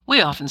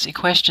We often see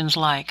questions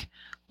like,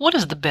 what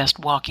is the best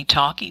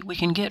walkie-talkie we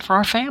can get for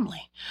our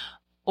family?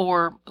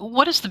 Or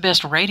what is the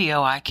best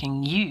radio I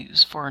can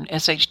use for an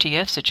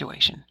SHTF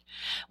situation?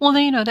 Well,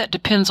 then, that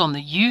depends on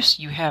the use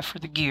you have for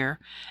the gear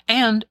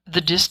and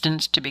the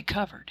distance to be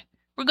covered.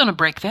 We're going to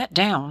break that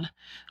down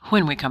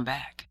when we come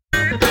back.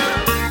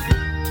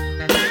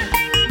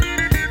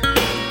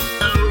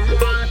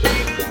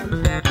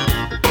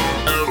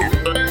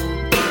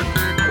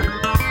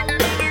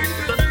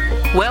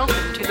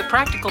 Welcome to the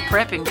Practical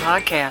Prepping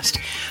Podcast.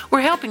 We're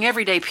helping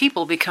everyday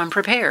people become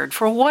prepared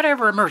for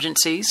whatever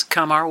emergencies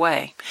come our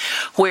way.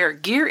 Where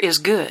gear is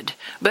good,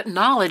 but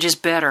knowledge is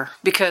better,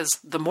 because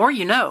the more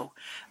you know,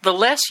 the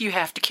less you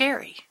have to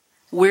carry.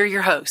 We're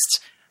your hosts,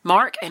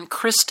 Mark and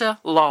Krista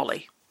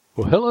Lawley.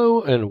 Well,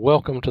 hello and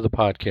welcome to the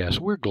podcast.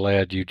 We're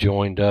glad you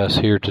joined us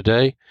here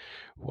today.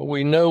 Well,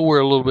 we know we're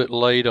a little bit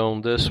late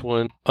on this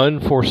one.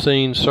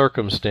 Unforeseen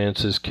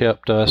circumstances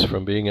kept us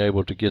from being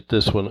able to get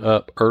this one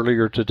up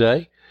earlier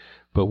today,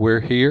 but we're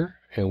here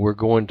and we're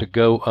going to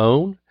go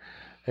on,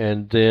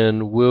 and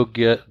then we'll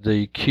get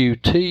the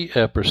QT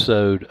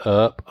episode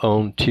up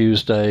on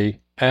Tuesday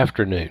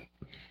afternoon.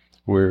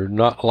 We're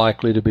not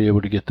likely to be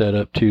able to get that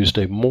up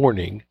Tuesday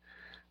morning,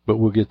 but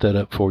we'll get that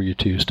up for you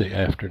Tuesday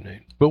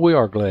afternoon. But we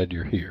are glad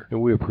you're here,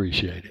 and we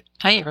appreciate it.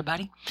 Hey,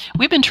 everybody.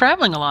 We've been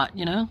traveling a lot,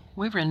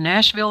 We were in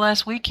Nashville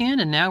last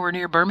weekend, and now we're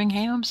near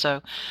Birmingham,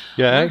 so...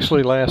 Yeah,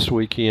 actually last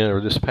weekend, or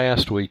this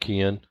past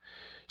weekend,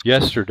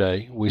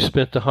 yesterday, we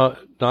spent the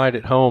night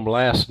at home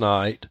last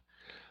night.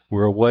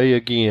 We're away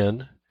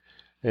again,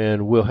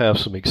 and we'll have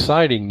some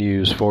exciting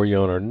news for you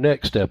on our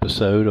next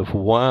episode of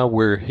why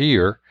we're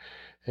here,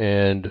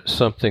 and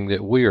something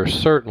that we are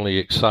certainly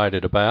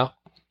excited about.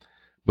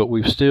 But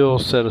we've still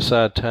set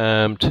aside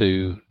time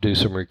to do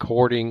some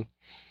recording.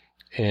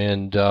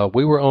 And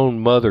we were on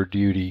mother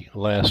duty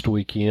last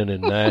weekend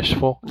in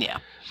Nashville. Yeah.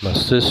 My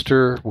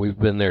sister, we've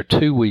been there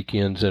 2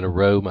 weekends in a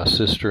row. My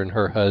sister and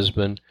her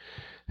husband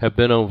have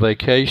been on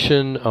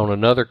vacation on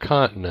another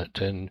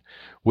continent. And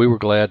we were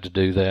glad to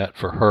do that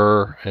for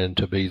her and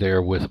to be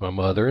there with my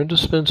mother and to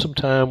spend some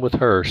time with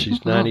her.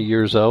 She's 90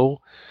 years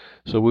old.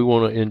 So we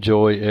want to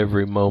enjoy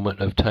every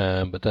moment of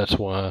time. But that's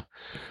why...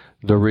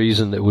 the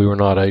reason that we were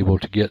not able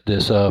to get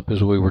this up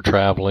is we were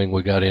traveling.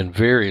 We got in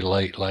very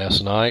late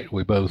last night.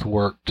 We both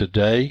worked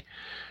today.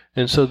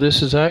 And so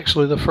this is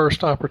actually the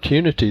first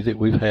opportunity that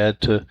we've had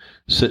to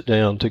sit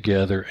down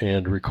together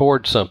and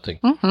record something.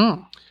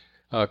 Mm-hmm.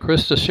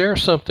 Krista, share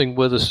something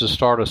with us to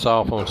start us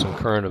off on some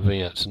current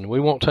events. And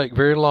we won't take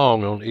very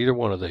long on either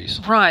one of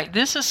these. Right.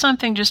 This is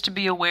something just to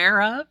be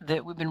aware of,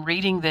 that we've been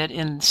reading that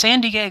in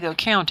San Diego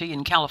County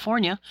in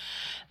California,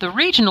 the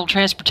Regional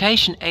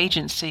Transportation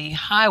Agency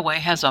Highway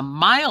has a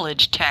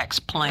mileage tax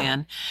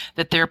plan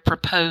that they're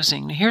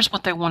proposing. Here's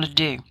what they want to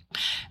do.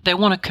 They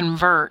want to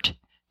convert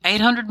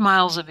 800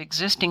 miles of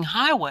existing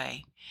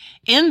highway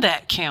in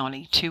that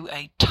county to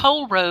a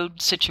toll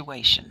road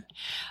situation.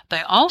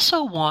 They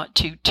also want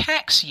to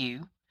tax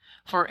you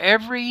for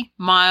every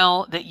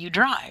mile that you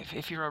drive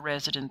if you're a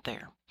resident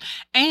there.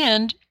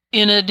 And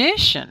in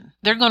addition,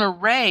 they're going to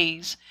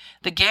raise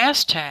the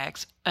gas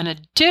tax an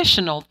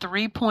additional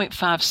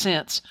 3.5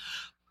 cents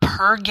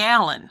per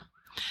gallon.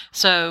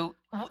 So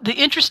the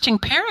interesting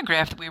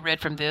paragraph that we read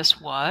from this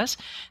was,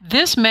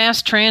 this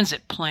mass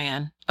transit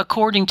plan,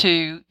 according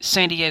to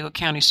San Diego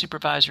County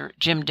Supervisor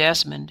Jim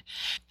Desmond,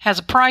 has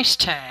a price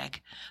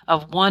tag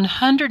of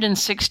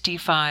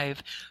 $165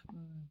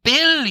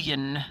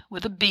 billion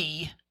with a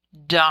B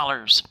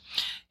dollars.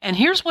 And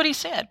here's what he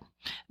said.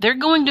 They're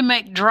going to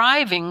make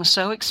driving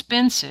so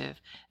expensive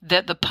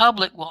that the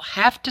public will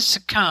have to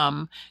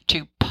succumb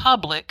to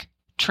public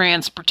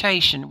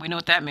transportation. We know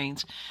what that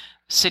means.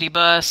 City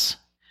bus,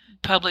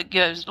 public,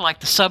 like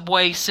the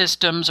subway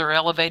systems or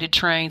elevated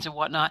trains and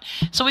whatnot.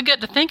 So we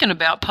got to thinking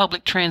about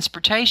public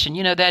transportation.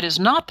 That is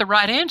not the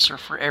right answer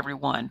for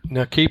everyone.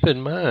 Now keep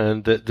in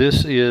mind that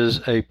this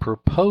is a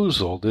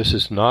proposal. This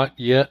is not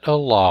yet a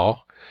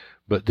law,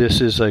 but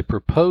this is a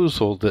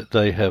proposal that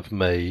they have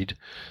made.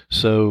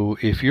 So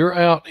if you're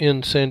out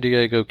in San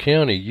Diego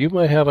County, you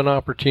may have an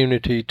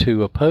opportunity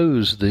to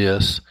oppose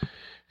this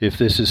if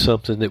this is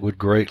something that would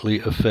greatly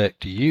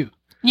affect you.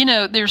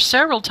 There's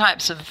several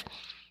types of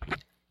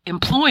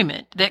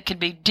employment that could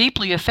be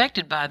deeply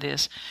affected by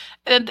this.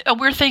 And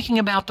we're thinking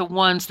about the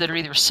ones that are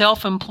either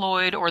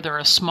self-employed or they're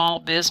a small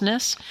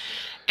business.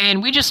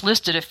 And we just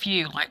listed a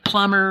few, like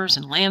plumbers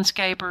and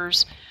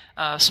landscapers,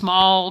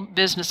 small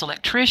business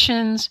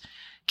electricians,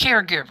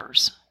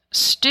 caregivers,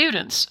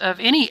 students of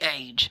any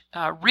age,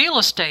 real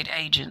estate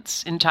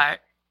agents,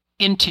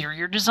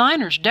 interior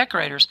designers,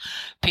 decorators,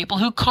 people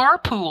who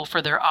carpool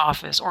for their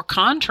office, or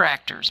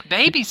contractors,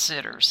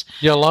 babysitters.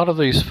 Yeah, a lot of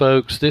these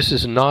folks, this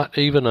is not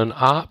even an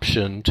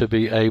option to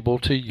be able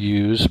to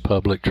use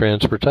public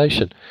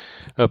transportation.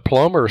 A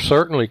plumber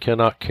certainly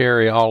cannot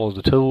carry all of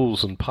the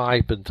tools and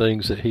pipe and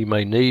things that he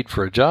may need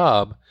for a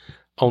job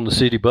on the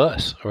city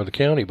bus or the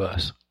county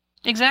bus.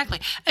 Exactly.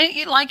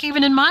 Like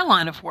even in my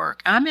line of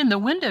work, I'm in the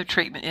window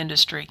treatment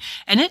industry,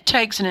 and it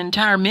takes an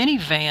entire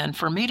minivan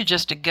for me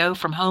to go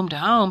from home to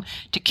home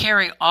to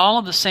carry all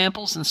of the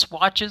samples and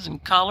swatches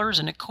and colors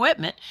and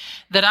equipment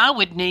that I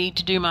would need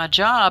to do my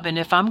job. And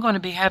if I'm going to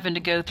be having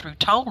to go through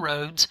toll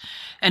roads,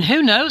 and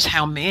who knows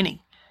how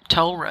many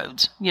toll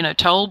roads,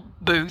 toll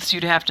booths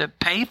you'd have to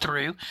pay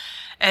through,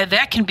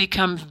 that can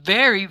become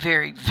very,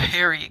 very,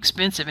 very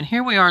expensive. And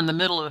here we are in the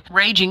middle of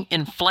raging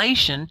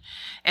inflation,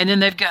 and then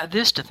they've got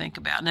this to think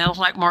about. Now,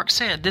 like Mark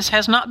said, this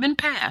has not been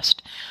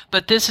passed,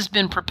 but this has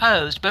been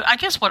proposed. But I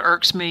guess what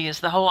irks me is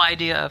the whole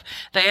idea of,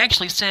 they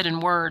actually said in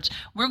words,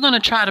 we're going to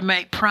try to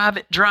make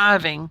private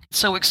driving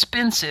so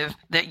expensive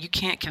that you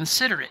can't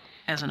consider it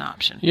as an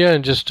option. Yeah,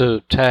 and just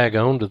to tag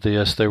on to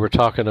this, they were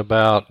talking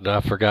about,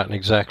 I've forgotten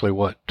exactly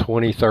what,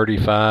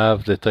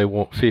 2035, that they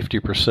want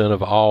 50%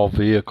 of all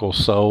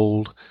vehicles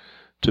sold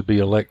to be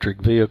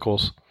electric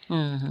vehicles.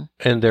 Mm-hmm.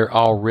 And they're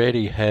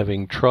already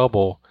having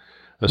trouble,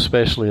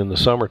 especially in the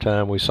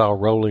summertime. We saw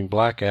rolling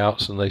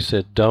blackouts, and they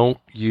said, don't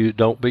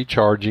be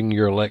charging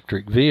your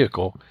electric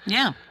vehicle.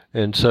 Yeah.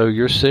 And so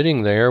you're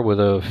sitting there with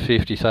a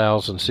 $50,000,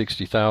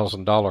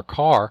 $60,000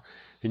 car,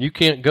 and you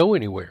can't go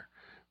anywhere,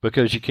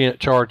 because you can't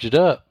charge it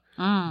up,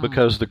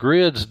 because the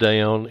grid's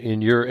down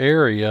in your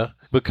area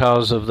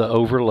because of the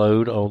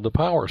overload on the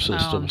power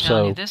system.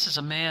 So this is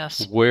a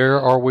mess.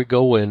 Where are we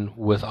going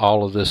with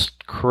all of this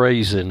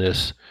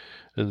craziness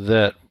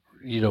that,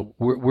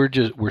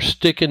 we're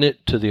sticking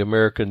it to the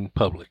American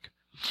public?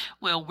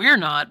 Well, we're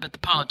not, but the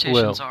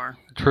politicians are.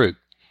 True.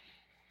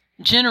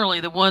 Generally,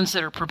 the ones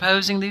that are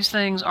proposing these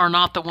things are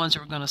not the ones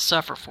who are going to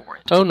suffer for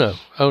it. Oh,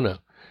 no.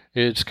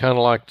 It's kind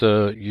of like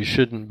you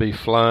shouldn't be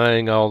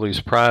flying all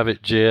these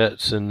private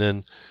jets, and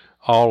then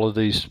all of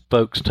these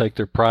folks take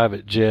their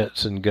private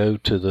jets and go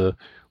to the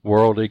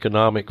World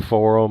Economic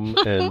Forum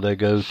and they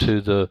go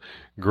to the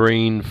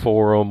Green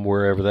Forum,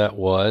 wherever that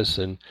was,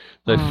 and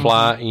they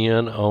fly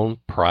in on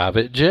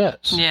private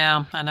jets.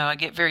 Yeah, I know. I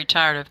get very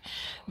tired of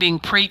being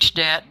preached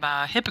at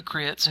by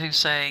hypocrites who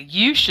say,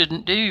 you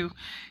shouldn't do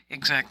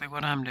exactly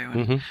what I'm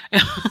doing.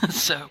 Mm-hmm.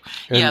 So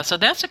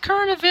that's a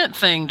current event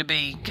thing to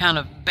be kind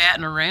of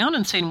batting around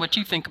and seeing what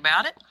you think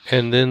about it.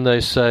 And then they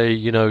say,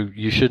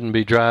 you shouldn't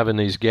be driving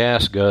these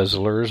gas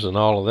guzzlers and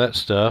all of that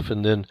stuff.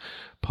 And then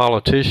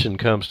politician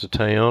comes to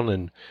town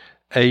and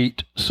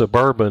 8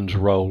 Suburbans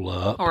roll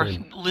up. Or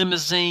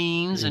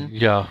limousines. And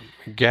yeah,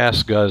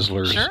 gas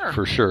guzzlers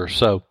for sure.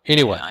 So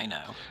anyway, yeah, I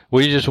know.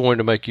 We just wanted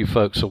to make you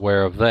folks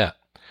aware of that.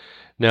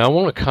 Now, I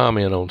want to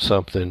comment on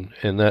something,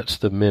 and that's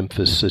the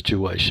Memphis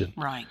situation.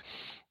 Right.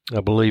 I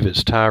believe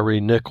it's Tyree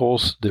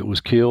Nichols that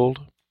was killed.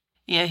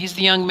 Yeah, he's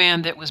the young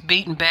man that was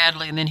beaten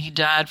badly, and then he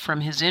died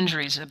from his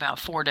injuries about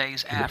 4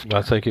 days after.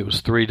 I think it was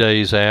 3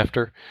 days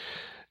after.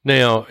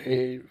 Now,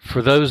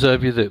 for those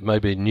of you that may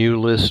be new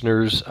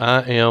listeners,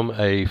 I am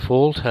a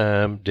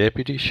full-time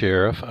deputy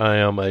sheriff. I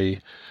am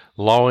a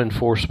law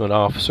enforcement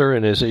officer,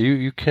 and as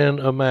you can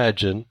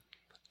imagine,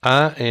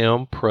 I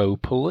am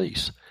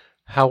pro-police.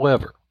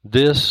 However,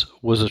 this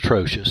was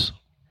atrocious.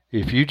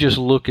 If you just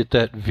look at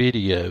that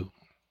video,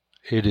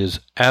 it is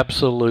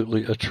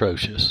absolutely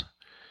atrocious.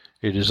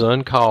 It is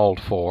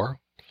uncalled for.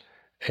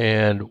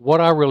 And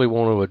what I really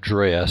want to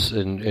address,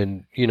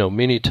 and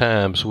many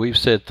times we've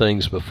said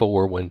things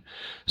before, when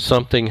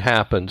something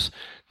happens,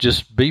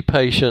 just be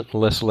patient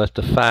and let's let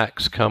the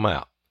facts come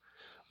out.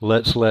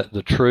 Let's let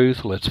the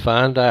truth, let's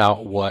find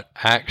out what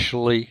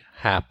actually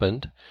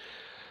happened.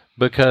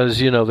 Because,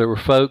 there were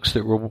folks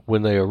that were,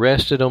 when they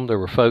arrested them, there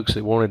were folks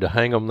that wanted to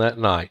hang them that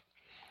night.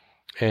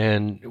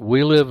 And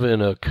we live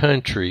in a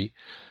country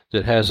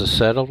that has a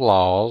set of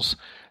laws,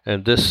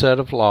 and this set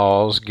of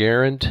laws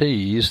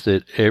guarantees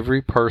that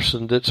every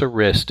person that's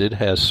arrested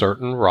has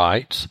certain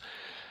rights.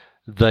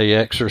 They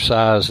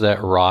exercise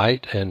that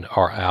right and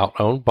are out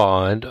on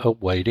bond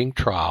awaiting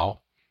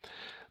trial.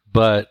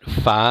 But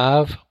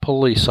 5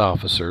 police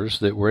officers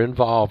that were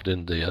involved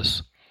in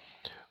this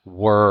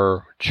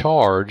were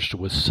charged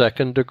with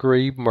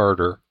second-degree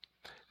murder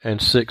and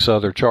 6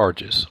 other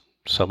charges,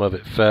 some of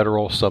it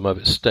federal, some of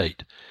it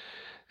state.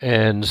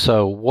 And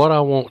so what I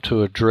want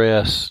to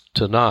address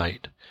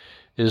tonight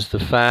is the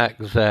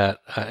fact that,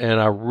 and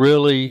I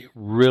really,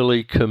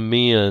 really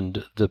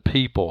commend the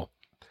people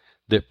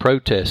that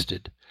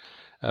protested.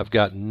 I've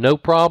got no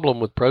problem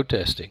with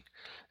protesting.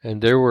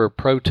 And there were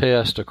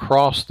protests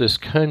across this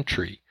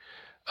country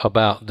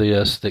about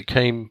this that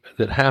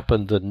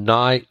happened the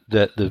night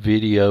that the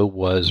video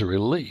was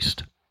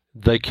released.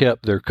 They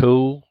kept their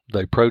cool.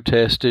 They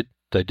protested.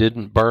 They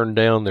didn't burn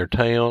down their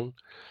town.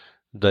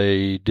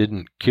 They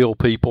didn't kill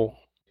people.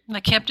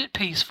 They kept it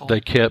peaceful.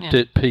 They kept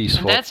it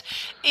peaceful. And that's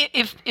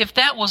if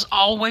that was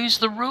always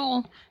the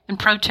rule, then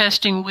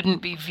protesting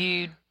wouldn't be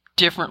viewed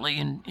differently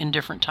in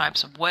different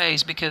types of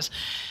ways, because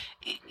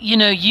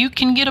you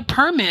can get a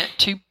permit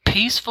to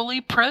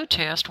peacefully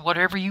protest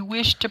whatever you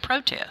wish to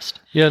protest.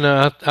 Yeah,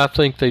 no, I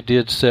think they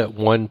did set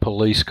one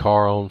police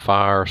car on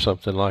fire or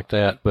something like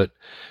that, but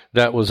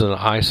that was an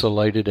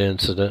isolated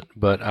incident.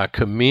 But I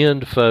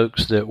commend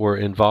folks that were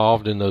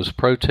involved in those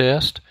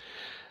protests.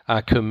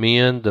 I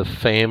commend the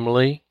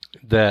family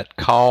that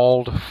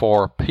called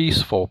for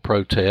peaceful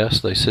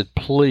protests. They said,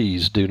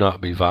 please do not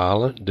be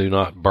violent. Do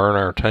not burn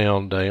our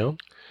town down.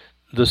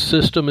 The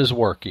system is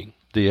working.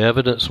 The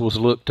evidence was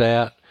looked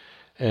at,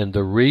 and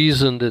the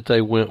reason that they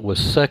went with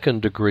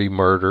second-degree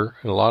murder,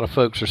 and a lot of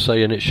folks are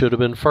saying it should have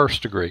been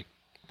first-degree.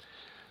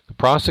 The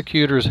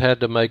prosecutors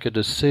had to make a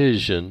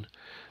decision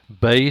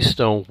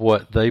based on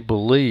what they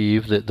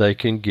believe that they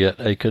can get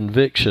a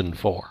conviction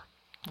for.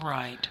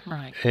 Right,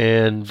 right.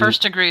 And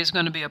first degree is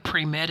going to be a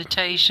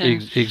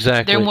premeditation.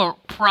 Exactly. They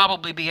won't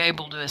probably be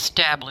able to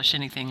establish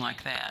anything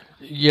like that.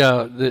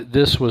 Yeah,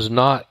 this was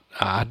not,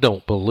 I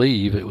don't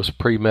believe it was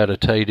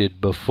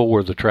premeditated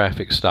before the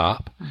traffic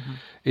stop. Mm-hmm.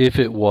 If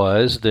it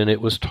was, then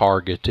it was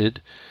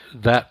targeted.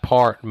 That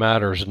part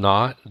matters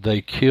not.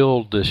 They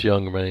killed this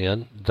young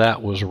man.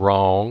 That was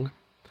wrong.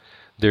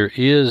 There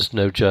is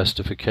no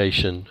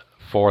justification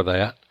for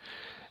that.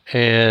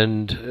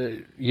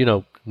 And,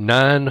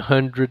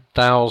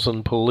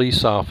 900,000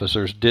 police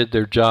officers did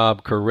their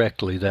job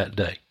correctly that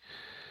day.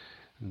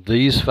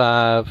 These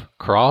 5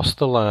 crossed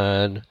the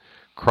line,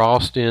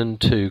 crossed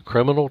into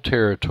criminal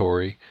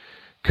territory,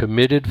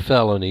 committed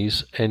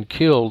felonies, and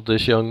killed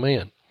this young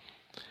man.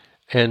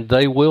 And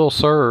they will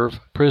serve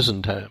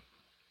prison time.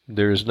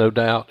 There is no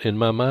doubt in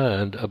my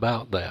mind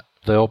about that.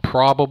 They'll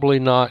probably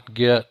not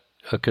get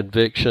a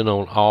conviction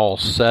on all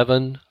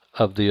 7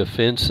 of the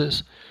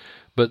offenses,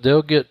 but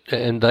they'll get,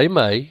 and they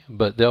may,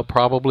 but they'll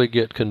probably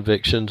get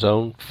convictions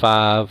on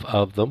 5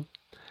 of them,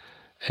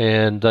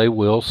 and they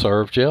will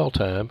serve jail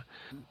time.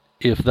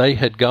 If they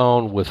had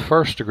gone with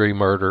first-degree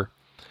murder,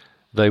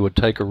 they would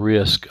take a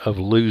risk of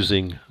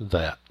losing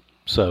that.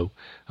 So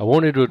I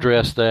wanted to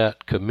address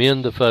that,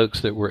 commend the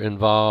folks that were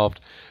involved.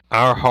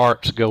 Our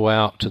hearts go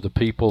out to the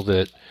people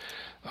that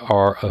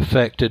are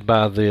affected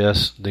by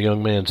this, the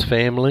young man's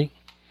family,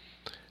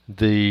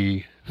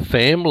 the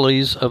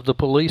families of the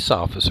police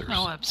officers.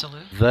 Oh,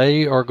 absolutely.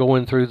 They are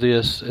going through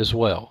this as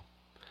well.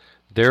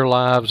 Their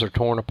lives are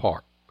torn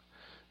apart.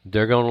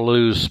 They're going to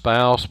lose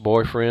spouse,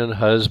 boyfriend,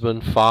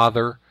 husband,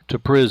 father to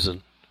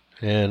prison.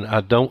 And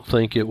I don't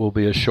think it will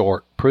be a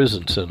short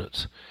prison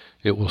sentence.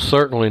 It will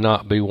certainly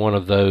not be one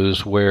of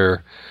those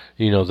where,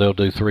 they'll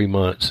do 3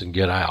 months and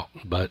get out.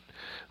 But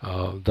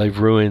they've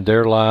ruined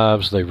their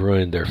lives. They've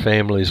ruined their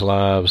families'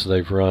 lives.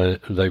 They've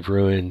ruined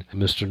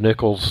Mr.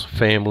 Nichols'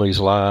 family's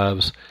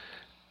lives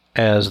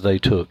as they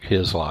took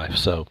his life.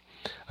 So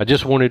I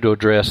just wanted to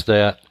address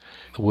that.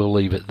 We'll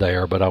leave it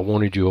there, but I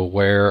wanted you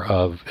aware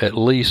of at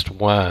least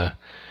why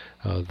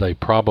they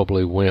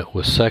probably went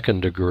with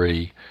second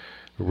degree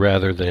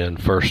rather than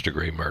first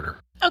degree murder.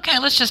 Okay,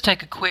 let's just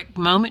take a quick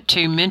moment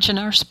to mention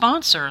our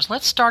sponsors.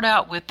 Let's start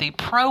out with the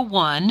Pro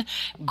One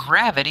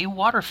Gravity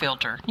Water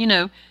Filter.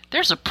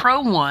 There's a Pro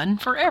One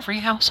for every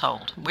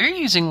household. We're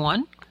using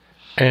one.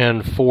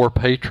 And for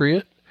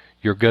Patriot,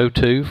 your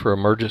go-to for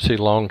emergency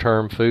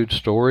long-term food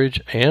storage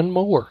and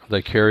more.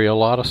 They carry a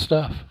lot of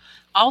stuff.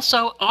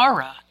 Also,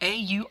 Aura,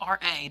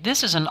 A-U-R-A.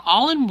 This is an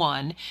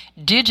all-in-one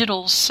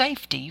digital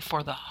safety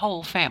for the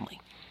whole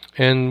family.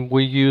 And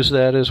we use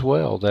that as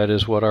well. That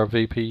is what our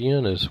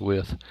VPN is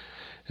with.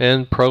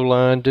 And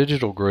Proline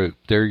Digital Group.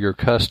 They're your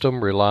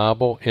custom,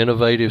 reliable,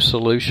 innovative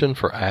solution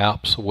for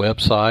apps,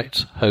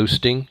 websites,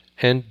 hosting,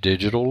 and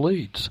digital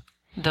leads.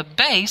 The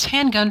BASE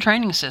Handgun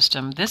Training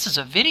System. This is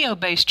a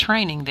video-based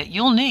training that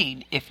you'll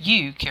need if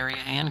you carry a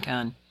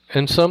handgun.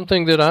 And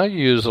something that I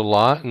use a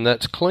lot, and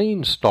that's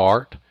Clean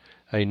Start,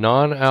 a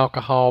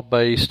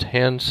non-alcohol-based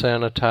hand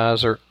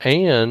sanitizer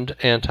and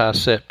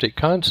antiseptic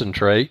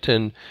concentrate.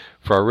 And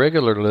for our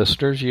regular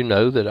listeners, you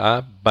know that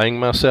I bang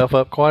myself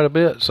up quite a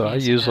bit, so yes, I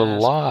use a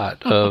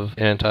lot of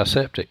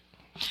antiseptic.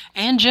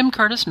 And Jim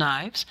Curtis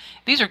knives.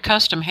 These are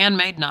custom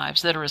handmade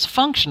knives that are as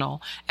functional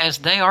as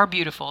they are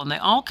beautiful, and they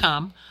all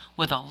come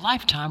with a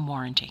lifetime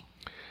warranty.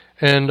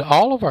 And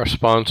all of our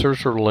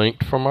sponsors are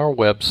linked from our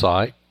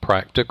website,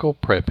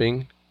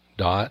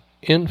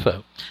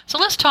 practicalprepping.info. So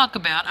let's talk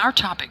about our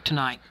topic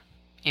tonight.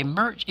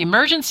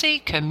 Emergency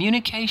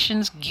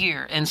communications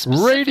gear and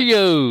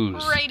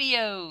radios.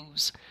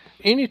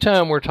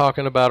 Anytime we're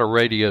talking about a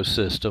radio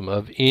system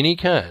of any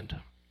kind,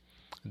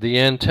 the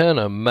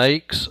antenna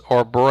makes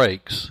or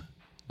breaks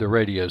the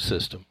radio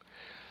system.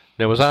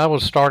 Now, as I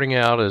was starting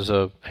out as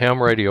a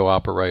ham radio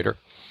operator,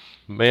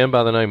 a man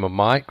by the name of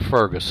Mike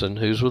Ferguson,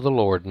 who's with the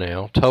Lord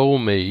now,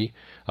 told me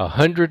a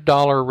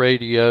 $100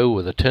 radio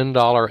with a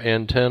 $10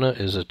 antenna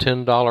is a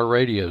 $10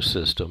 radio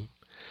system,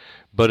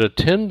 but a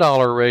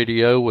 $10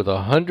 radio with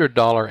a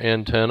 $100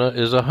 antenna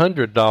is a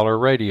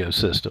 $100 radio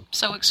system.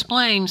 So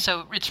explain,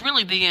 so it's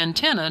really the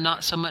antenna,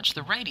 not so much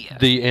the radio.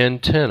 The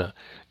antenna.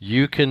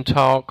 You can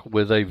talk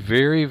with a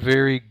very,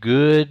 very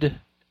good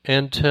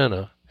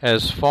antenna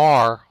as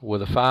far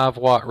with a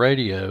 5-watt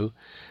radio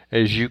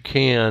as you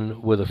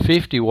can with a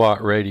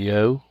 50-watt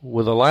radio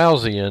with a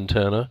lousy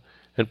antenna,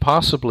 and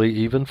possibly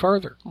even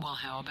further. Well,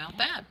 how about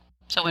that?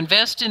 So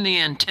invest in the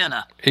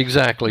antenna.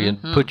 Exactly,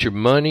 and put your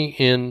money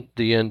in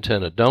the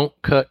antenna. Don't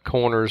cut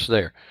corners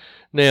there.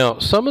 Now,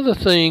 some of the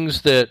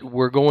things that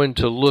we're going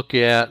to look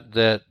at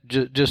that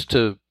just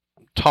to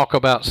talk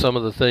about some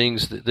of the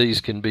things that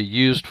these can be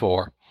used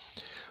for.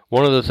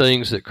 One of the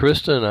things that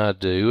Krista and I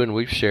do, and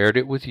we've shared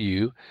it with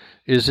you,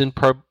 is in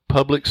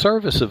public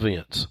service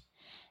events.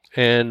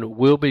 And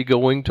we'll be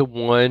going to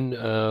one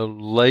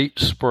late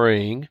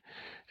spring,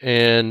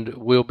 and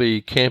we'll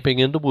be camping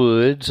in the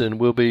woods, and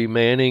we'll be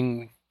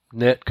manning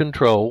net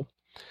control.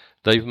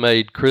 They've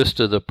made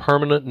Krista the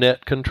permanent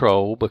net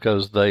control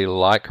because they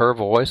like her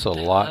voice a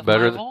lot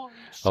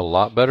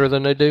better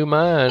than they do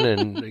mine.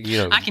 And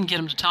I can get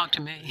them to talk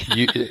to me.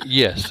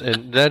 Yes,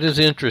 and that is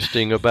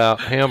interesting about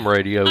ham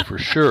radio for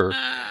sure.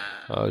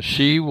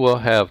 She will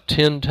have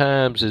 10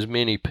 times as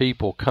many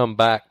people come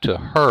back to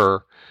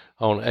her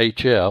on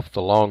HF,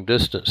 the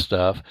long-distance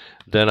stuff,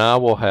 than I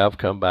will have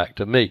come back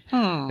to me.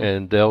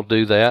 And they'll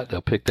do that.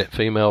 They'll pick that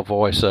female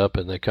voice up,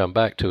 and they come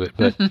back to it.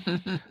 But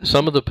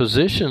some of the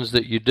positions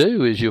that you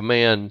do is you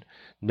man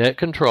net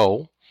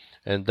control,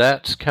 and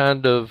that's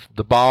kind of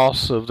the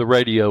boss of the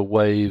radio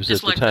waves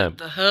it's at like the time.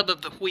 The hub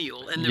of the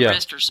wheel, and the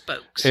rest are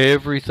spokes.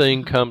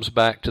 Everything comes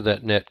back to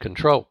that net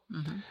control.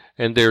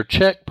 And they're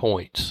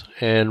checkpoints,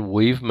 and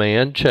we've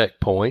manned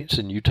checkpoints,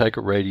 and you take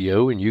a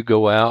radio and you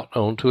go out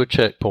onto a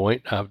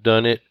checkpoint. I've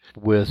done it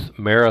with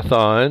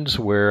marathons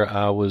where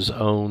I was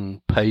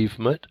on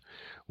pavement.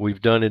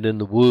 We've done it in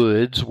the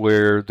woods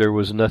where there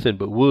was nothing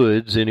but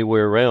woods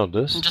anywhere around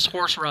us. And just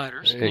horse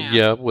riders.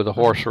 Yeah, with a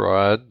horse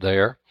ride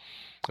there.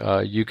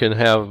 You can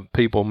have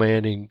people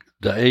manning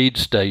the aid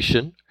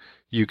station.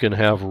 You can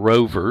have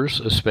rovers,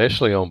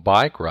 especially on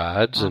bike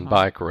rides and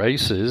bike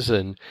races,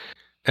 and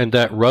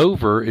that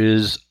rover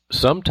is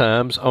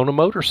sometimes on a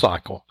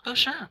motorcycle. Oh,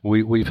 sure.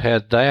 We've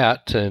had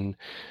that, and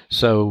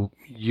so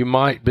you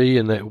might be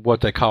in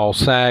what they call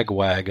sag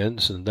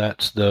wagons, and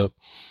that's the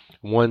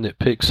one that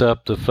picks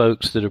up the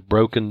folks that have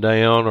broken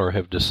down or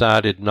have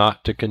decided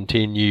not to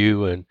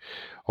continue,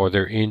 or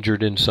they're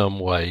injured in some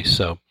way.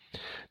 So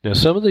now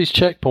some of these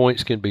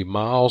checkpoints can be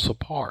miles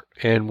apart,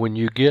 and when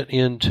you get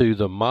into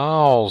the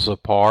miles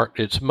apart,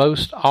 it's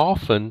most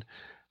often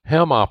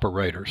ham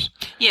operators.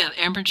 Yeah,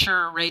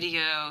 amateur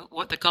radio,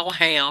 what they call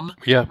ham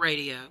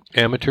radio.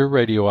 Amateur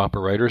radio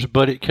operators,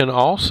 but it can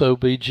also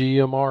be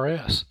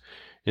GMRS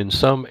in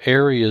some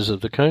areas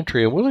of the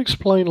country. And we'll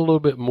explain a little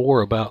bit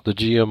more about the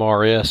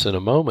GMRS in a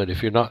moment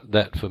if you're not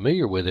that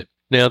familiar with it.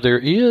 Now, there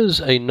is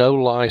a no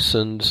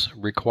license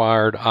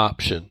required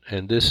option,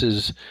 and this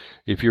is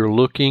if you're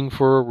looking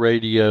for a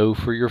radio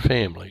for your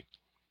family.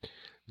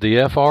 The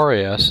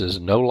FRS is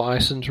no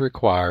license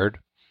required,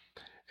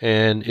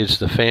 and it's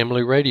the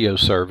family radio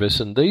service,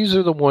 and these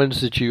are the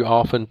ones that you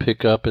often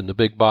pick up in the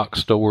big box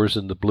stores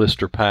and the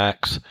blister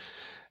packs,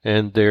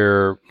 and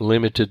they're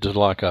limited to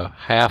like a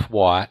half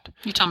watt.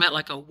 You're talking about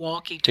like a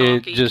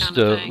walkie-talkie just kind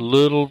of a thing?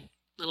 little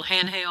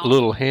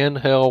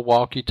handheld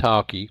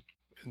walkie-talkie.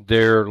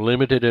 They're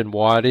limited in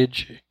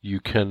wattage.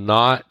 You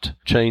cannot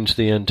change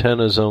the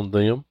antennas on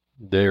them.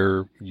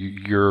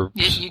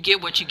 You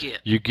get what you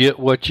get. You get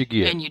what you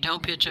get. And you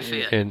don't pitch a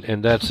fit.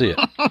 And that's it.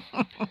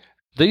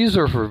 These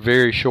are for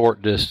very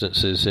short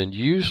distances, and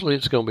usually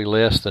it's going to be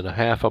less than a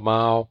half a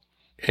mile.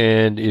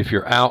 And if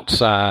you're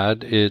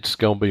outside, it's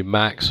going to be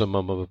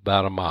maximum of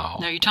about a mile.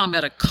 Now, you're talking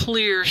about a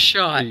clear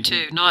shot,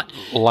 too, not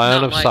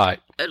line of sight.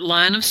 A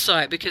line of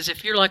sight, because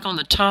if you're like on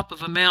the top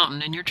of a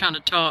mountain and you're trying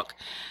to talk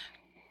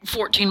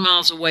 14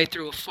 miles away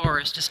through a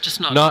forest, it's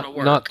just not going to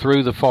work. Not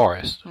through the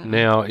forest. Mm-hmm.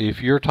 Now,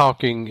 if you're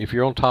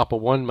on top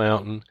of one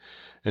mountain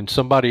and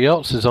somebody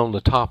else is on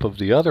the top of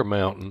the other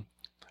mountain,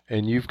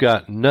 and you've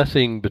got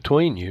nothing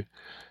between you,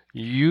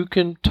 you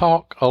can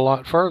talk a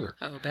lot further.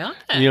 How about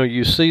that?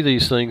 You see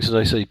these things, and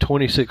they say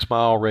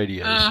 26-mile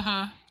radios.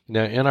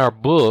 Now, in our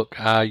book,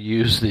 I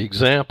use the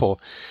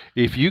example,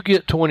 if you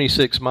get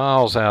 26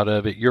 miles out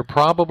of it, you're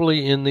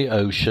probably in the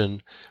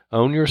ocean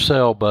on your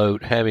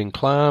sailboat, having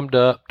climbed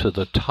up to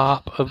the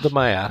top of the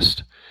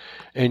mast,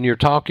 and you're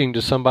talking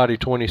to somebody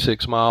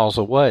 26 miles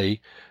away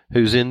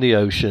who's in the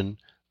ocean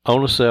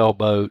on a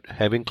sailboat,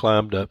 having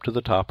climbed up to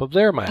the top of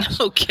their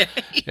mast. Okay.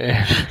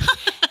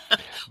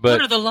 But,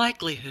 what are the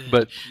likelihoods?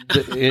 But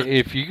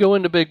if you go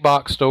in the big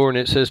box store and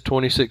it says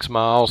 26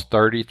 miles,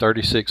 30,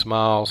 36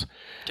 miles,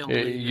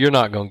 you're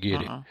not going to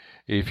get it.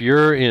 If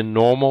you're in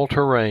normal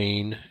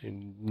terrain,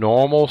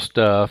 normal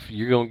stuff,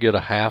 you're going to get a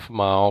half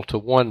mile to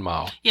 1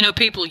 mile.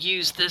 People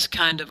use this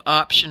kind of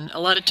option a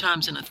lot of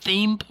times in a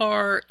theme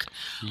park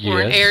or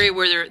an area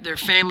where their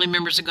family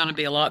members are going to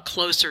be a lot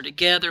closer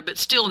together, but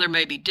still there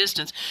may be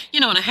distance.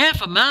 And a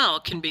half a mile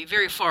can be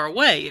very far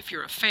away if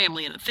you're a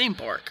family in a theme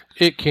park.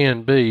 It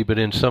can be, but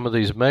in some of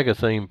these mega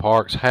theme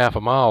parks, half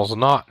a mile is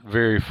not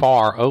very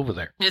far over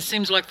there. It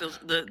seems like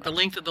the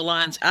length of the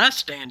lines I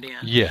stand in.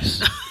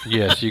 Yes,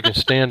 you can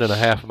stand in a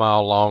half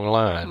mile long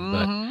line.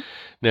 Mm-hmm. But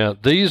now,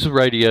 these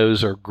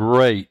radios are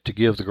great to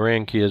give the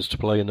grandkids to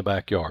play in the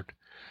backyard.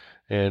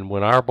 And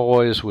when our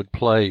boys would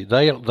play,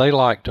 they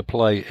like to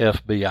play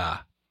FBI,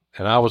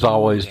 and I was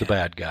always the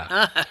bad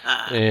guy.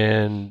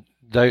 And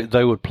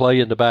they would play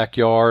in the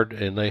backyard,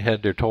 and they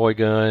had their toy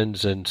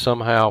guns, and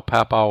somehow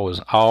Papa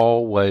was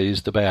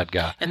always the bad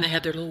guy. And they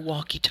had their little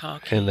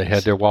walkie-talkies. And they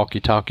had their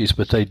walkie-talkies,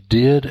 but they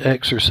did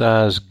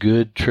exercise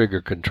good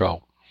trigger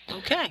control.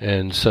 Okay.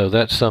 And so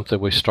that's something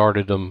we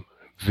started them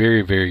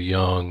very, very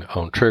young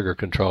on trigger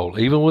control,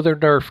 even with their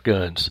Nerf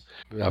guns.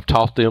 I've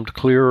taught them to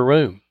clear a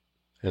room,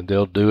 and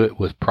they'll do it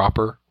with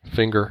proper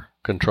finger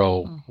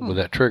control with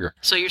that trigger.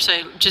 So you're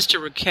saying, just to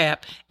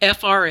recap,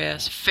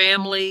 FRS,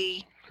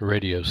 Family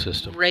Radio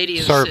System.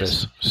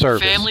 Service.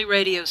 Family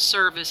Radio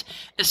Service.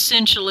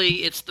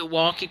 Essentially, it's the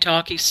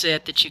walkie-talkie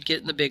set that you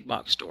get in the big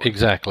box store.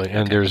 Exactly,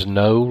 and there's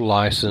no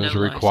license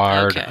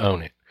required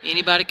on it.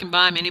 Anybody can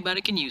buy them,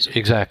 anybody can use them.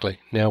 Exactly.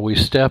 Now we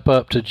step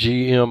up to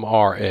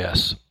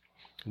GMRS,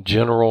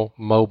 General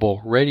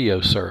Mobile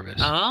Radio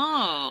Service.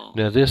 Oh.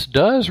 Now this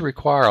does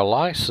require a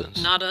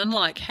license. Not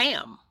unlike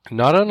ham.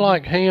 Not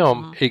unlike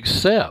ham,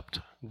 except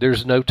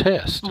there's no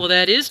test. Well,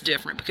 that is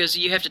different because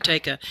you have to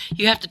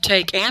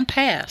take and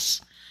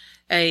pass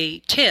a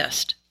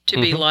test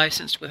to be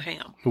licensed with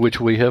ham.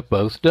 Which we have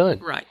both done.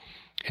 Right.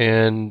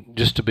 And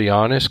just to be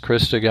honest,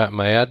 Krista got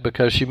mad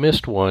because she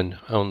missed one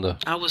on the...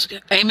 I was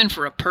aiming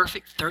for a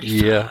perfect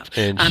 35. Yeah,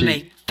 and I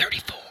made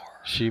 34.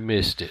 She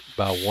missed it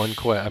by one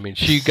question. I mean,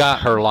 she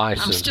got her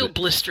license. I'm still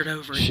blistered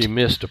over it. She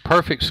missed a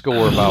perfect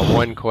score by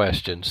one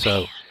question.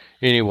 So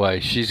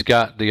anyway, she's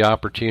got the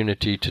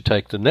opportunity to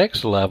take the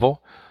next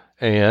level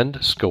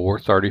and score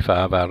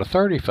 35 out of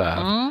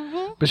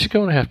 35. But she's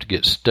going to have to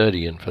get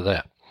studying for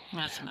that.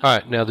 That's enough. All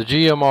right, now the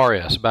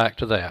GMRS, back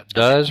to that,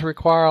 does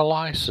require a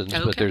license,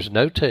 but there's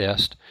no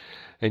test,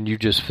 and you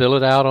just fill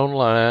it out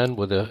online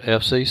with the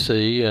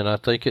FCC, and I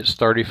think it's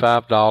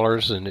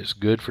 $35, and it's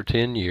good for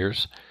 10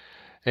 years.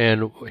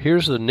 And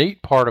here's the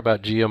neat part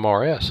about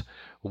GMRS.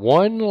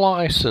 One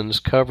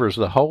license covers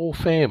the whole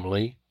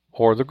family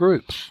or the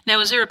group.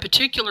 Now, is there a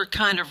particular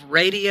kind of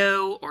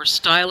radio or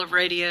style of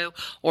radio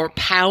or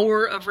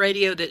power of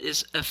radio that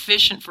is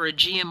efficient for a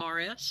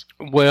GMRS?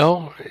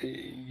 Well,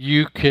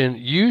 you can,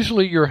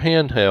 usually your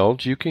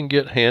handhelds, you can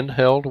get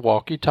handheld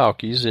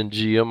walkie-talkies in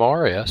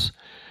GMRS,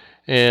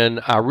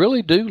 and I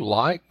really do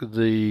like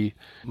the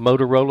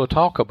Motorola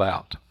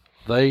Talkabout.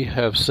 They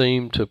have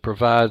seemed to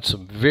provide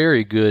some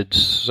very good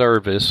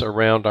service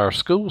around our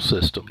school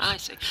systems. I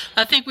see.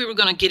 I think we were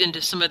going to get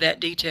into some of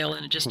that detail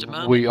in just a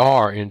moment. We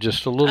are in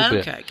just a little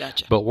bit. Okay,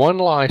 gotcha. But one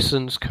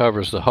license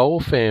covers the whole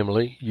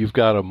family. You've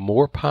got a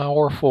more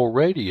powerful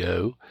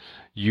radio.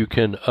 You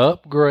can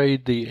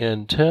upgrade the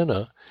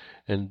antenna.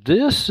 And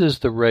this is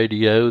the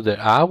radio that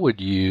I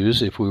would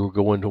use if we were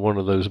going to one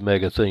of those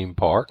mega theme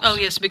parks. Oh,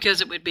 yes,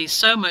 because it would be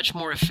so much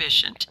more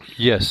efficient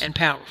and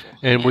powerful.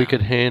 And we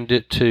could hand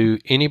it to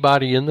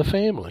anybody in the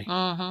family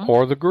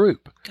or the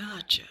group.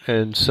 Gotcha.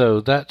 And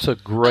so that's a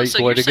great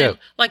way to go.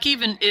 Like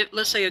even,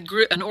 let's say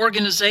an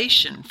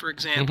organization, for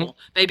example,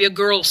 maybe a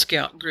Girl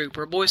Scout group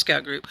or a Boy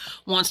Scout group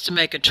wants to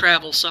make a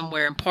travel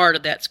somewhere, and part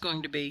of that's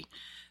going to be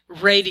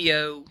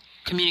radio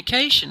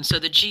communication, so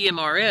the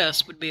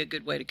GMRS would be a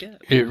good way to go.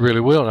 It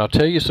really will. And I'll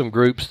tell you some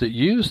groups that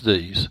use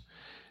these.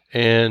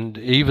 And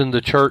even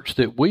the church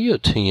that we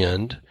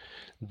attend,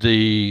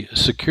 the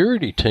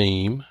security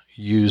team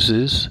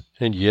uses,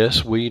 and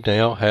yes, we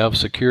now have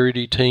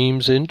security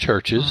teams in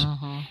churches.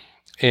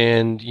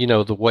 And, you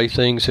know, the way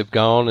things have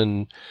gone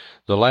in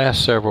the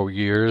last several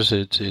years,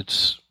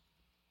 it's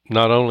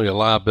not only a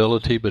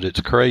liability, but it's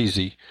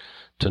crazy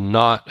to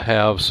not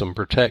have some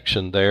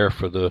protection there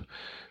for the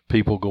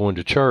people going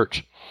to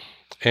church.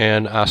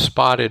 And I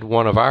spotted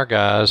one of our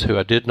guys who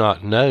I did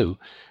not know,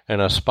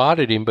 and I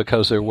spotted him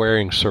because they're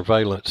wearing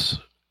surveillance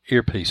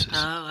earpieces.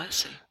 Oh, I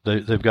see.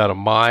 They've got a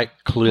mic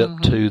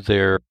clipped to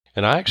their,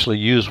 and I actually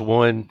used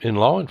one in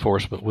law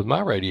enforcement with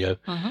my radio.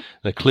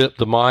 They clip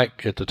the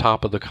mic at the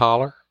top of the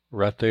collar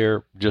right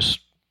there, just,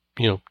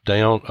 you know,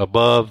 down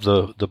above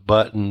the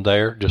button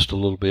there just a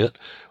little bit,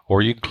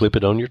 or you can clip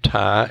it on your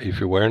tie if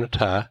you're wearing a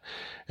tie.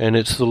 And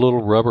it's the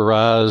little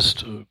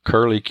rubberized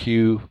curly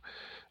Q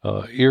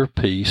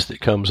earpiece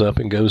that comes up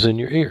and goes in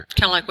your ear.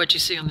 Kind of like what you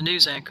see on the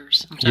news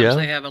anchors. Sometimes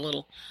they have a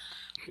little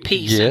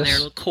piece in there, a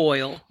little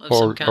coil of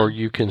some kind. Or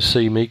you can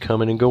see me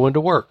coming and going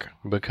to work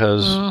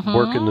because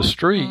working the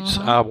streets,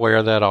 I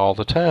wear that all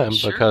the time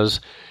because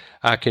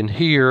I can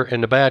hear,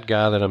 and the bad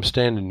guy that I'm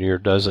standing near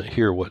doesn't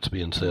hear what's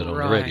being said on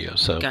the radio.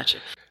 So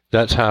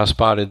that's how I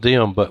spotted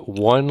them. But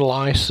one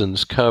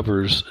license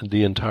covers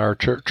the entire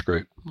church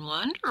group.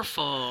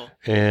 Wonderful.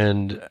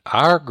 And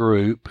our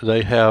group,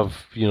 they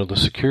have, you know, the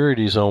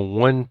securities on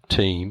one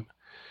team,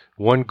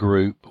 one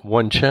group,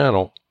 one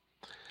channel,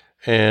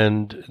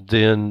 and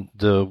then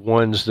the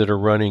ones that are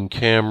running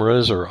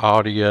cameras or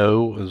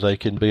audio, they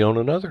can be on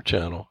another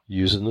channel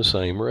using the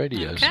same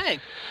radios. Okay.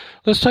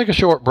 Let's take a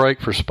short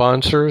break for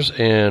sponsors,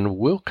 and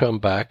we'll come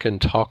back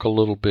and talk a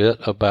little bit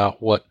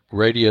about what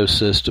radio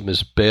system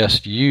is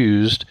best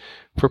used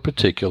for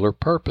particular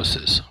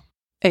purposes.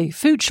 A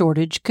food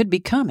shortage could be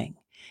coming.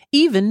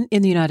 Even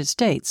in the United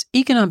States,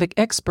 economic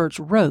experts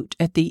wrote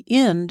at the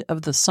end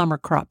of the summer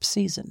crop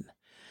season.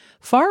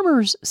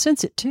 Farmers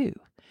sense it too.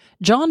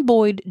 John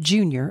Boyd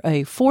Jr.,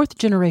 a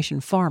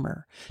fourth-generation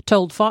farmer,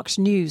 told Fox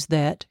News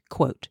that,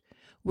 quote,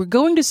 "We're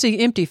going to see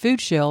empty food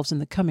shelves in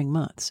the coming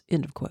months,"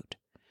 end of quote.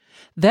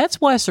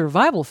 That's why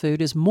survival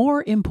food is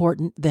more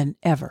important than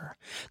ever.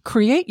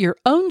 Create your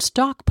own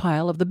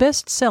stockpile of the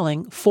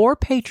best-selling 4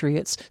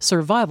 Patriots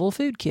survival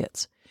food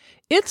kits.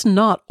 It's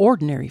not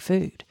ordinary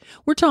food.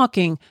 We're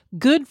talking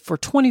good for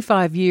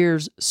 25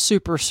 years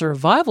super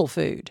survival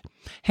food,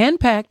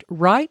 hand-packed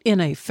right in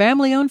a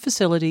family-owned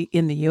facility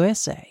in the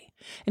USA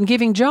and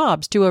giving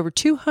jobs to over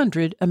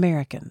 200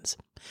 Americans.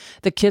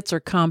 The kits are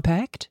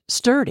compact,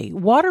 sturdy,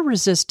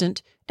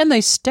 water-resistant, and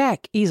they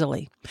stack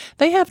easily.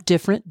 They have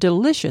different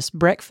delicious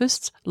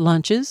breakfasts,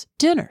 lunches,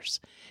 dinners.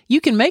 You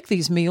can make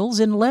these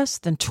meals in less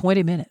than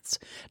 20 minutes.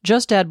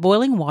 Just add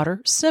boiling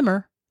water,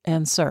 simmer,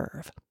 and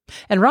serve.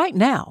 And right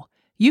now,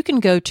 you can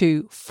go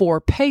to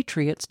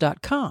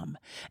 4patriots.com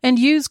and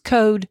use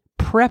code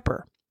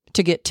PREPPER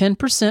to get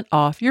 10%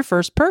 off your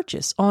first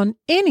purchase on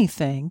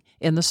anything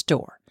in the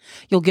store.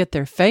 You'll get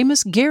their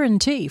famous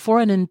guarantee for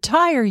an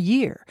entire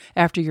year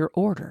after your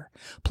order,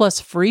 plus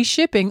free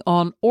shipping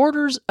on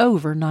orders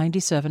over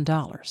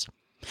 $97.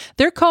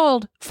 They're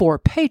called 4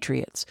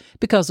 Patriots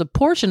because a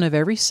portion of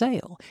every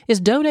sale is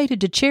donated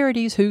to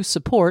charities who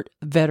support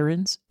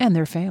veterans and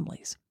their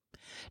families.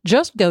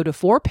 Just go to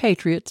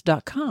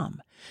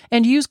 4patriots.com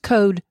and use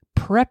code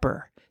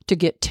PREPPER to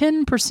get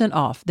 10%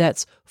 off.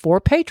 That's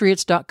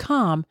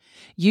 4patriots.com.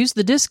 Use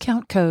the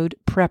discount code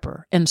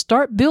PREPPER and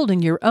start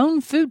building your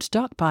own food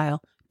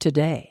stockpile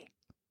today.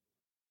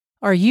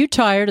 Are you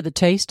tired of the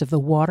taste of the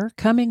water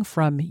coming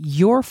from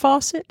your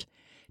faucet?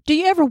 Do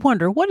you ever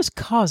wonder what is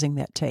causing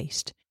that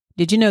taste?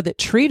 Did you know that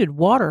treated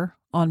water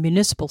on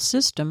municipal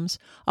systems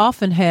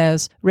often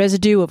has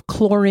residue of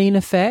chlorine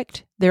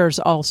effect? There's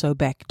also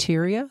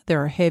bacteria.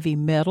 There are heavy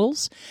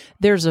metals.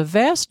 There's a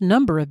vast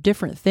number of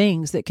different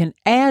things that can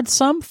add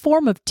some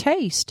form of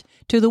taste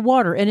to the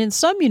water. And in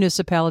some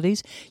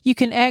municipalities, you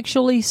can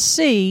actually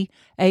see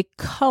a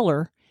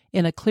color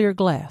in a clear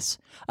glass.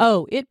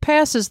 Oh, it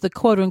passes the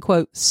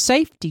quote-unquote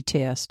safety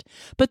test,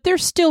 but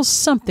there's still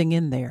something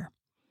in there.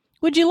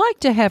 Would you like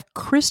to have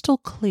crystal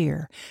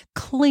clear,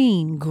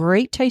 clean,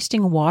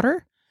 great-tasting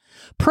water?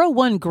 Pro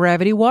One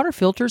Gravity water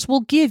filters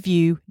will give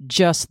you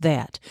just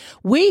that.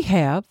 We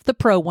have the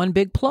Pro One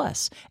Big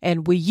Plus,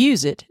 and we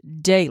use it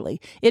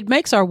daily. It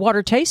makes our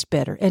water taste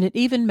better, and it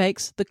even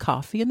makes the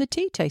coffee and the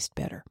tea taste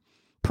better.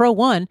 Pro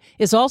One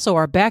is also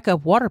our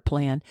backup water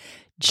plan,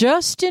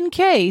 just in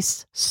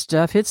case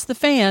stuff hits the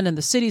fan and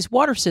the city's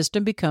water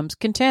system becomes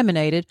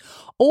contaminated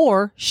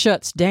or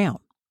shuts down.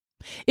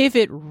 If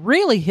it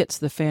really hits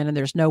the fan and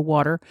there's no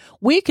water,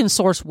 we can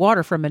source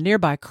water from a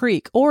nearby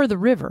creek or the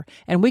river,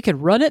 and we can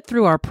run it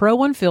through our Pro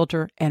One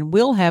filter, and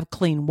we'll have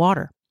clean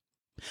water.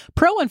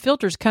 Pro One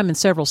filters come in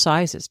several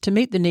sizes to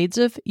meet the needs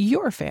of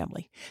your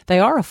family. They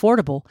are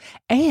affordable,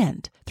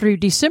 and through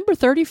December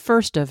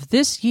 31st of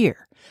this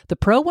year, the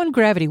Pro One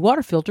Gravity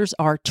water filters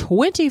are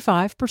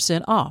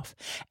 25% off,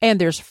 and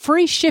there's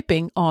free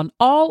shipping on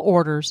all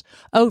orders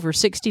over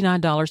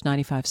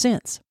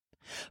 $69.95.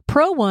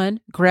 Pro One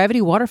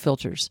Gravity water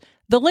filters.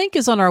 The link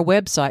is on our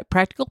website,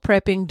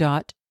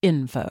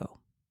 practicalprepping.info.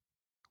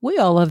 We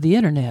all love the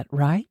internet,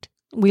 right?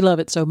 We love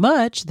it so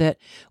much that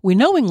we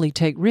knowingly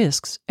take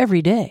risks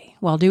every day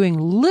while doing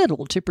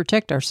little to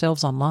protect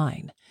ourselves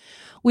online.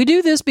 We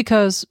do this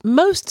because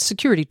most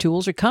security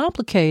tools are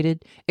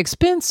complicated,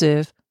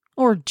 expensive,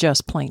 or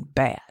just plain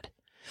bad.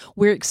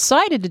 We're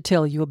excited to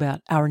tell you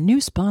about our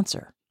new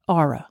sponsor,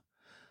 Aura.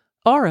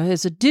 Aura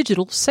is a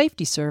digital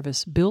safety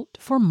service built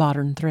for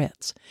modern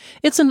threats.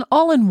 It's an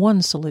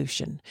all-in-one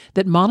solution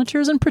that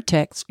monitors and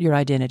protects your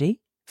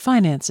identity,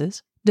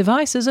 finances,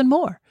 devices, and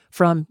more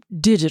from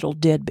digital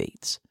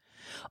deadbeats.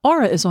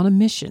 Aura is on a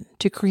mission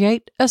to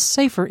create a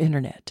safer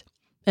internet.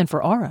 And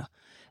for Aura,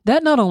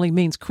 that not only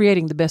means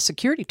creating the best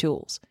security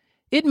tools,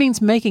 it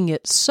means making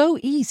it so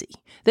easy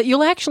that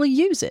you'll actually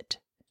use it.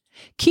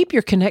 Keep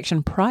your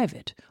connection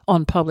private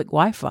on public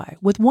Wi-Fi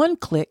with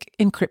one-click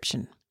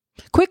encryption.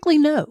 Quickly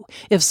know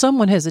if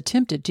someone has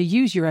attempted to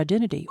use your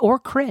identity or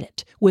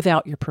credit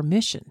without your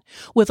permission,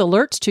 with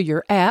alerts to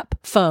your app,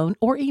 phone,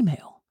 or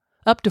email,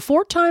 up to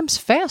 4 times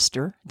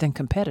faster than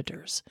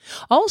competitors.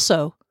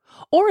 Also,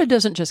 Aura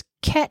doesn't just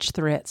catch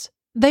threats,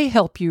 they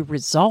help you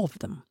resolve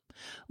them.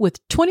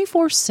 With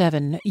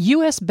 24/7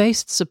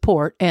 U.S.-based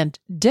support and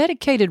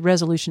dedicated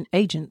resolution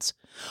agents,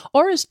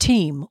 Aura's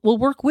team will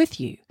work with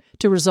you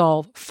to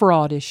resolve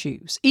fraud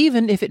issues,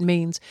 even if it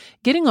means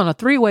getting on a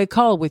 3-way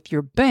call with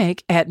your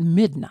bank at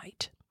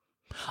midnight.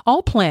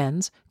 All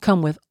plans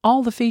come with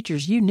all the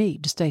features you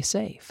need to stay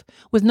safe,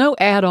 with no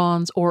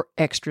add-ons or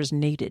extras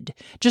needed.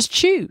 Just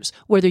choose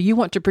whether you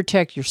want to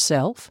protect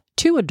yourself,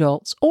 2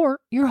 adults, or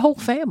your whole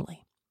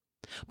family.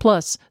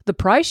 Plus, the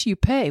price you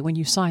pay when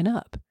you sign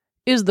up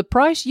is the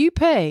price you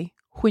pay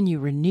when you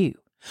renew.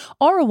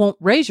 Aura won't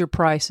raise your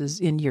prices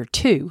in year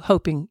 2,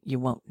 hoping you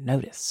won't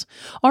notice.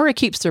 Aura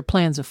keeps their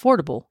plans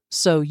affordable,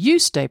 so you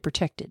stay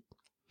protected.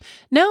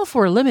 Now,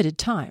 for a limited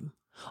time,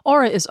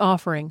 Aura is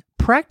offering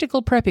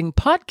Practical Prepping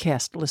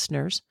podcast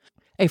listeners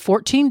a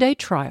 14-day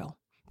trial,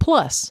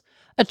 plus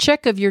a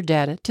check of your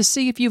data to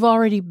see if you've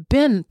already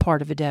been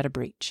part of a data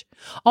breach,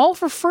 all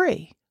for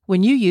free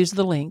when you use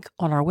the link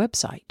on our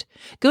website.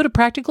 Go to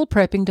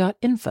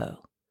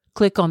practicalprepping.info,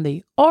 click on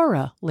the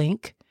Aura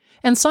link,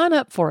 and sign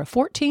up for a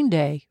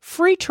 14-day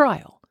free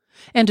trial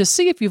and to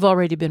see if you've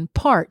already been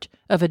part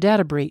of a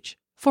data breach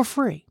for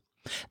free.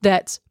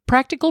 That's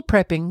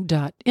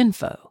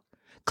practicalprepping.info.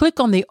 Click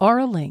on the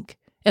Aura link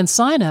and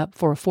sign up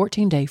for a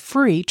 14-day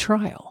free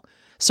trial.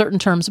 Certain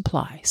terms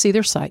apply. See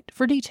their site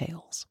for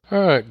details.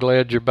 All right,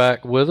 glad you're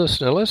back with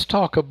us. Now let's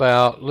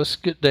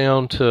get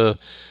down to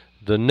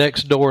the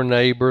next door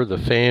neighbor, the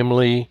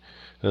family,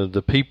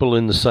 the people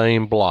in the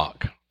same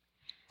block.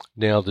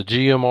 Now, the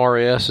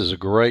GMRS is a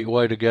great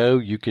way to go.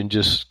 You can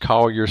just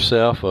call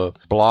yourself a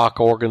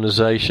block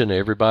organization.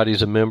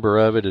 Everybody's a member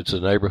of it. It's a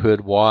neighborhood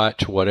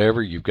watch,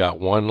 whatever. You've got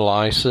one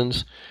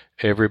license.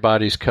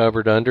 Everybody's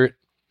covered under it.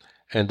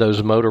 And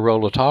those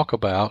Motorola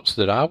talkabouts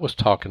that I was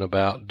talking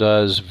about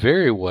does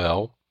very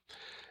well.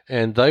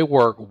 And they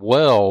work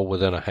well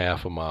within a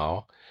half a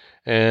mile.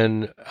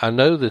 And I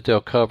know that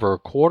they'll cover a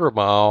quarter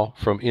mile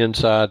from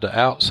inside to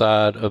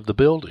outside of the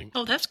building.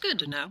 Oh, that's good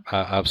to know.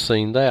 I've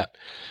seen that.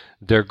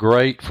 They're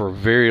great for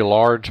very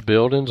large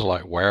buildings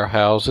like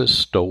warehouses,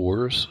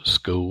 stores,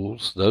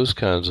 schools, those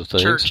kinds of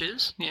things.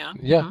 Churches, yeah.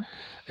 Yeah.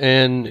 Mm-hmm.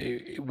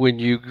 And when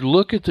you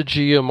look at the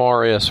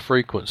GMRS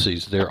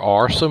frequencies, there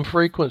are some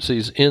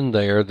frequencies in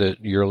there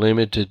that you're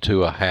limited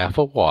to a half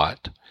a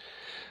watt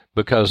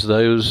because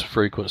those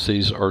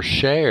frequencies are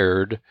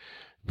shared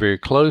very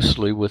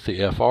closely with the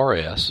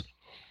FRS.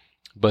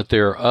 But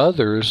there are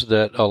others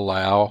that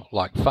allow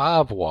like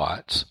 5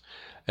 watts.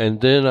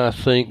 And then I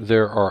think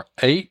there are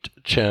 8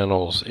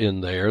 channels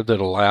in there that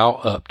allow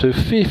up to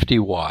 50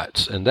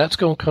 watts. And that's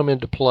going to come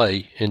into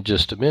play in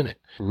just a minute.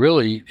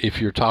 Really,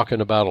 if you're talking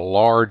about a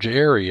large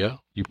area,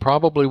 you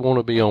probably want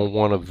to be on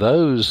one of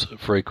those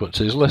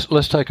frequencies.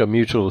 Let's take a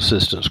mutual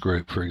assistance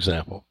group, for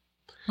example.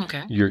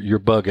 Okay. Your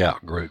bug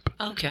out group.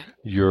 Okay.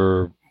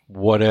 Your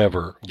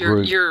whatever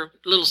group. Your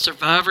little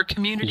survivor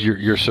community?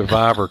 Your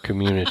survivor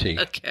community.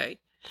 Okay.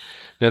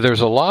 Now,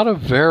 there's a lot of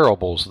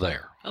variables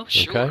there. Oh,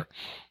 sure. Okay?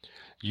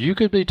 You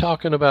could be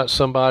talking about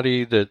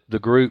somebody that the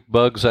group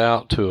bugs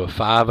out to a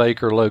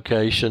 5-acre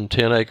location,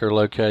 10-acre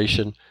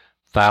location,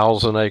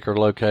 1,000-acre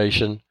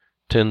location,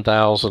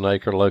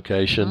 10,000-acre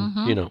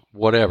location,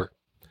 whatever.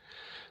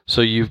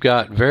 So you've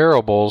got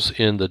variables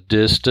in the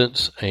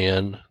distance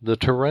and the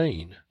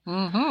terrain.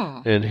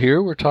 Mm-hmm. And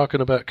here we're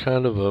talking about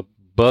kind of a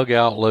bug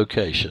out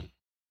location.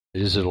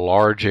 Is it a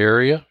large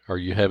area? Are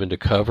you having to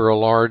cover a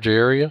large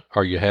area?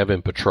 Are you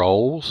having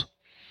patrols?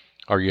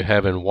 Are you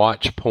having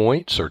watch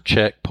points or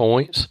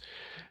checkpoints?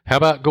 How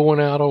about going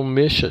out on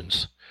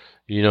missions?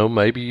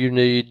 Maybe you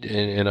need,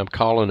 and I'm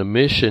calling a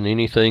mission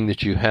anything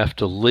that you have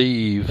to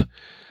leave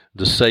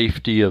the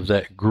safety of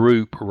that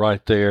group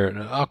right there.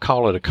 I'll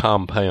call it a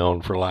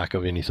compound for lack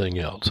of anything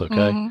else, okay?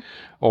 Mm-hmm.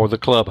 Or the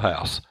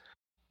clubhouse.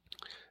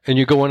 And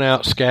you're going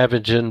out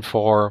scavenging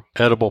for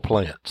edible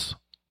plants.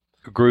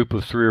 A group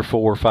of 3 or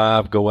 4 or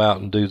 5 go out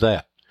and do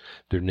that.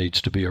 There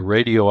needs to be a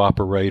radio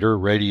operator,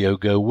 radio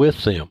go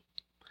with them.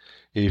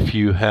 If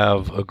you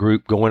have a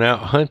group going out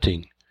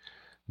hunting,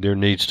 there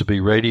needs to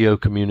be radio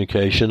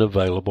communication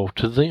available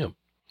to them.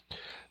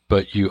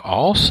 But you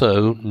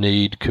also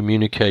need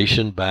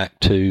communication back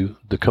to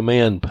the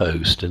command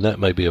post, and that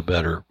may be a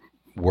better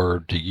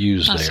word to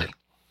use there.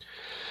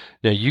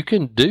 Now, you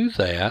can do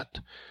that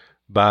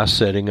by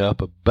setting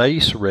up a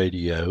base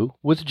radio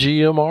with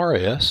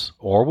GMRS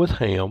or with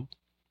ham.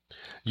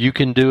 You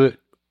can do it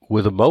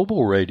with a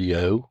mobile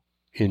radio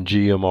in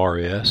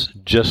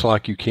GMRS, just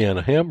like you can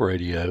a ham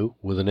radio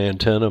with an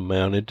antenna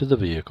mounted to the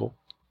vehicle.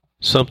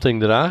 Something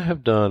that I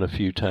have done a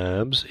few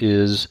times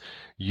is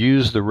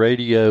use the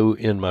radio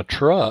in my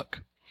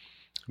truck,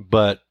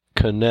 but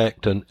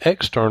connect an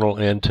external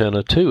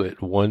antenna to it,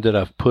 one that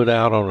I've put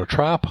out on a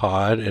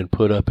tripod and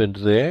put up into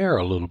the air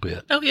a little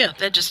bit. Oh, yeah,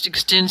 that just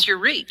extends your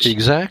reach.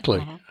 Exactly.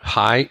 Mm-hmm.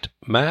 Height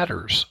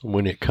matters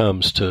when it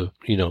comes to,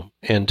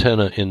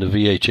 antenna in the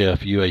VHF,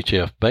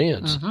 UHF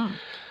bands. Mm-hmm.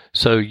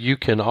 So you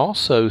can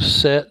also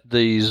set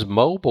these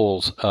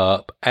mobiles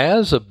up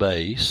as a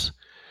base,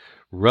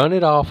 run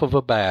it off of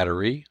a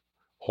battery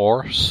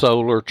or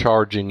solar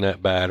charging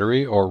that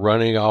battery or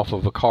running off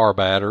of a car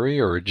battery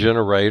or a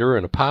generator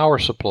and a power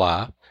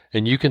supply.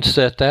 And you can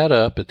set that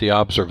up at the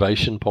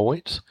observation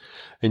points.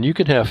 And you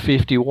can have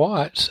 50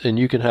 watts and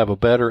you can have a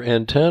better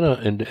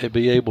antenna and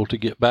be able to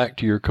get back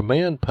to your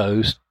command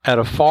post at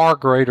a far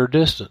greater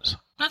distance.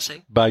 I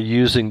see. By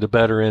using the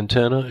better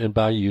antenna and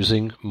by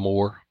using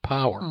more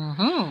power.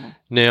 Mm-hmm.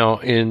 Now,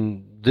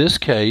 in this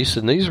case,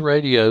 and these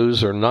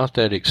radios are not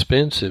that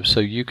expensive, so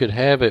you could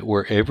have it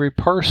where every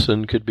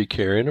person could be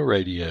carrying a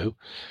radio.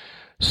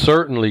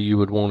 Certainly, you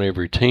would want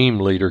every team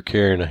leader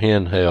carrying a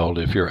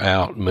handheld if you're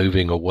out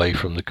moving away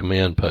from the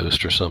command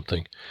post or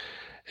something.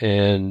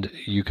 And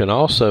you can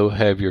also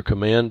have your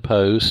command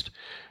post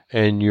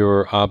and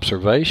your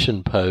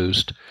observation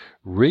post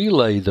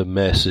relay the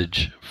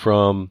message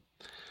from,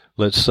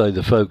 let's say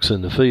the folks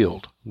in the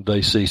field,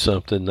 they see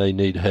something, they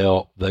need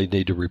help, they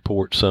need to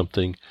report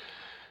something.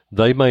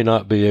 They may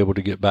not be able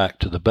to get back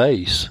to the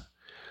base,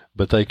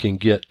 but they can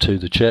get to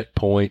the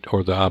checkpoint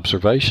or the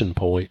observation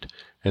point,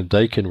 and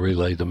they can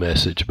relay the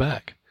message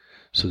back.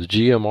 So the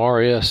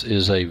GMRS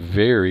is a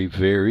very,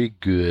 very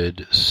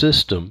good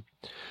system,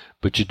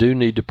 but you do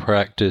need to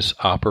practice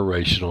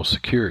operational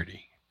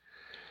security.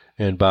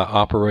 And by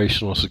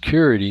operational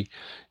security,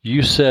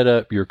 you set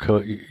up your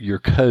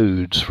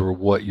codes for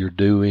what you're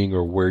doing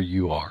or where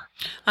you are.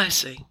 I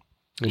see.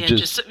 Yeah,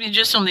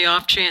 just on the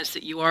off chance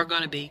that you are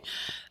going to be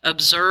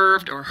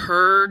observed or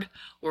heard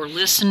or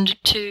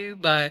listened to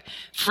by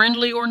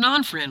friendly or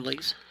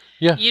non-friendlies.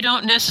 Yeah. You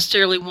don't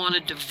necessarily want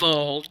to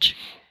divulge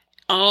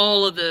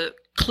all of the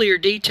clear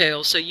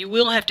details, so you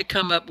will have to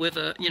come up with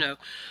a,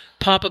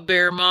 Papa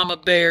Bear, Mama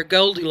Bear,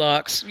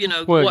 Goldilocks,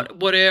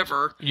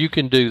 whatever. You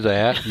can do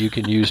that. You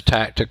can use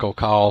tactical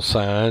call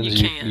signs.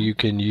 You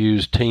can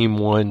use Team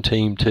 1,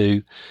 Team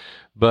 2.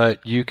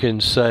 But you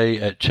can say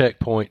at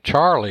Checkpoint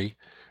Charlie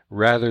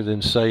rather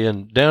than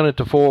saying down at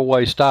the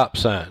four-way stop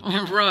sign.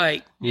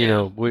 Right.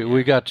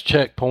 We got the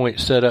checkpoint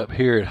set up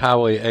here at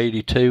Highway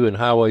 82 and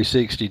Highway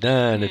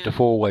 69 at the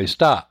four-way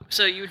stop.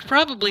 So you would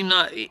probably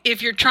not,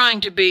 if you're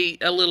trying to be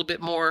a little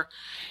bit more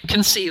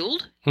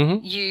concealed,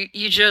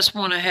 you just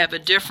want to have a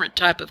different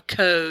type of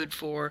code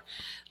for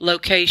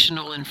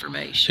locational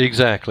information.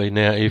 Exactly.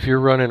 Now, if you're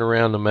running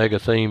around the mega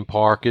theme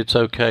park, it's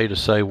okay to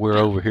say we're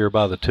over here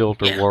by the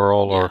Tilt-A-Whirl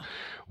or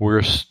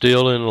we're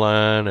still in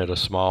line at a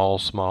small,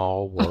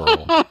 small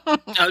world.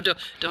 Oh,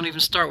 don't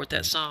even start with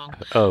that song.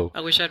 Oh.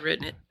 I wish I'd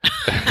written it.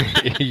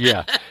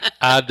 Yeah,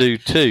 I do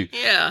too.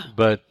 Yeah.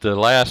 But the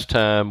last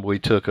time we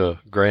took a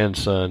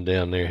grandson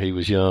down there, he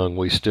was young,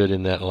 we stood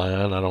in that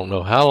line. I don't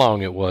know how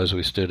long it was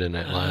we stood in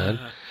that line.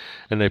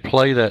 And they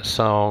play that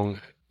song.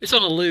 It's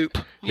on a loop.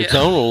 It's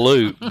on a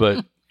loop,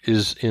 but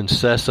is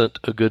incessant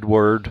a good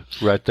word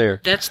right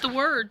there? That's the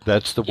word.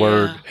 That's the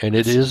word. And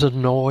it is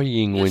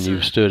annoying when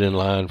you've stood in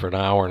line for an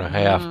hour and a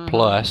half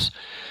plus.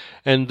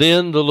 And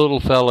then the little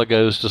fella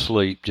goes to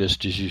sleep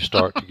just as you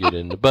start to get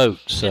in the boat.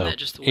 So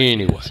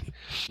anyway,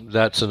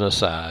 that's an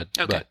aside.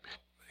 Okay. But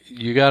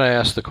you got to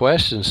ask the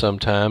question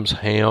sometimes,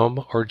 ham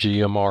or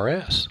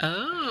GMRS?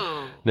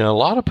 Oh. Now, a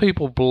lot of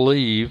people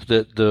believe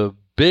that the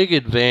big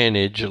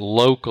advantage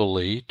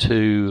locally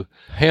to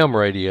ham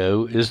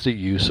radio is the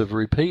use of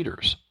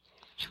repeaters.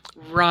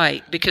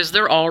 Right, because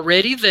they're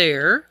already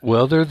there.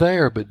 Well, they're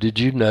there, but did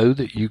you know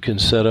that you can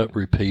set up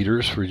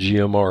repeaters for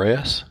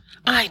GMRS?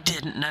 I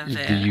didn't know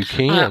that. You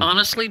can. I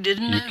honestly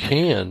didn't know You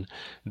can.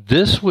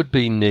 This would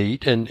be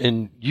neat,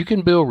 and you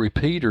can build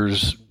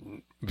repeaters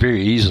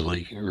very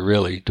easily,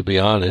 really, to be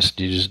honest.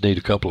 You just need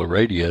a couple of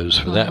radios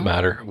for that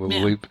matter.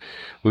 Yeah.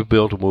 We've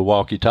built them with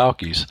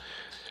walkie-talkies.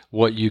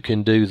 What you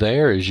can do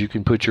there is you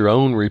can put your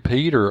own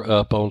repeater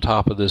up on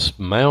top of this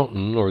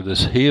mountain or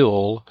this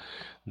hill,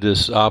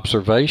 this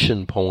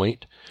observation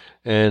point,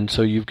 and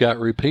so you've got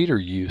repeater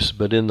use.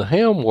 But in the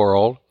ham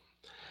world,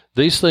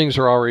 these things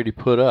are already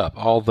put up,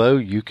 although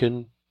you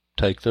can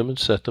take them and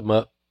set them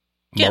up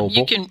mobile.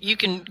 Yeah, you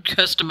can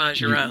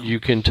customize your own. You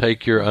can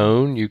take your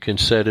own. You can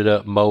set it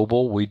up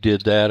mobile. We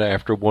did that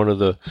after one of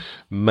the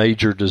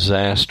major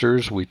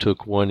disasters. We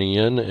took one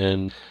in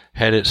and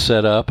had it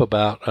set up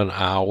about an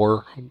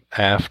hour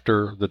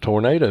after the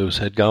tornadoes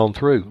had gone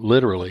through,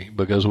 literally,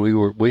 because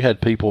we had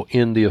people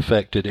in the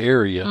affected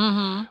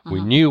area.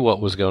 We knew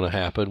what was going to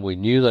happen. We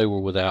knew they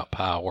were without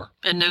power.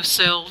 And no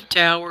cell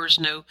towers,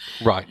 no...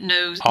 Right.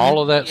 No,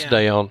 all of that's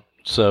down.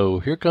 So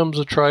here comes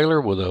a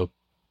trailer with a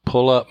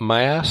pull-up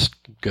mast,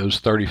 goes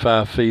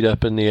 35 feet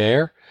up in the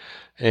air,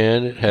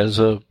 and it has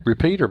a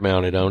repeater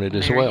mounted on it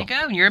as well. There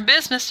you go. You're in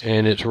business.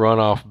 And it's run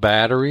off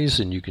batteries,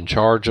 and you can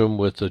charge them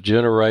with a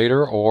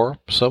generator, or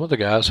some of the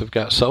guys have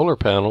got solar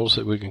panels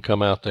that we can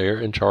come out there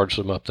and charge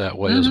them up that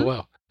way as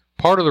well.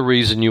 Part of the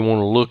reason you want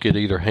to look at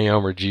either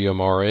ham or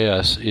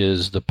GMRS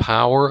is the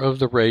power of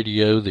the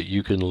radio that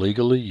you can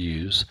legally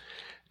use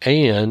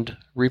and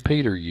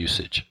repeater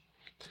usage.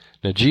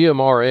 Now,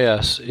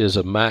 GMRS is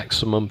a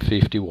maximum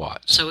 50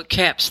 watts. So it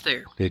caps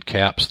there. It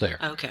caps there.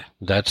 Okay.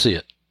 That's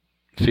it.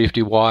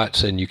 50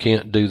 watts, and you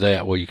can't do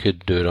that. Well, you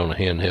could do it on a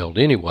handheld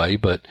anyway,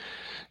 but,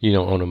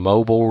 on a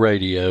mobile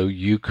radio,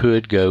 you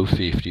could go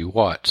 50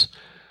 watts.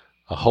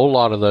 A whole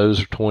lot of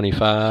those are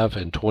 25,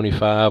 and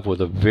 25 with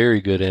a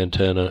very good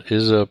antenna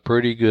is a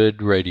pretty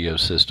good radio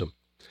system.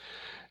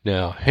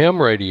 Now,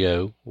 ham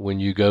radio, when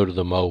you go to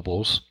the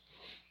mobiles,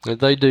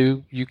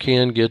 you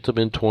can get them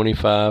in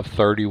 25,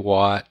 30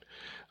 watt.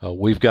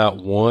 We've got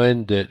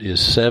one that is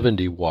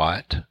 70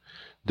 watt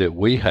that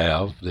we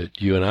have,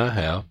 that you and I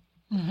have.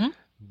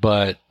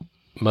 But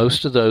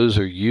most of those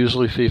are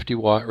usually 50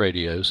 watt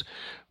radios.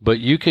 But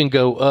you can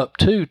go up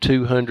to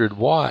 200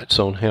 watts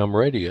on ham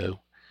radio,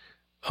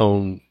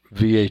 on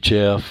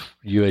VHF,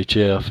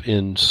 UHF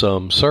in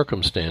some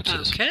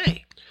circumstances.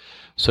 Okay.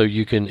 So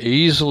you can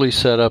easily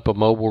set up a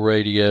mobile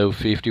radio,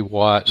 50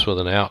 watts with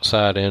an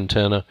outside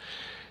antenna.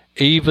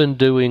 Even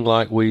doing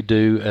like we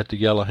do at the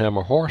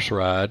Yellowhammer Horse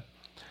Ride,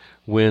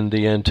 when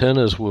the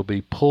antennas will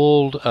be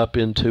pulled up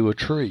into a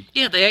tree.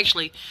 Yeah, they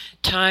actually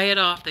tie it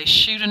off. They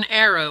shoot an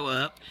arrow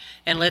up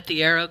and let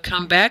the arrow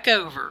come back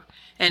over,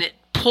 and it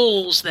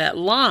pulls that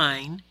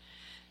line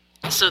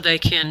so they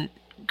can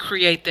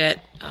create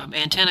that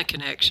antenna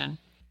connection.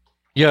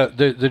 Yeah,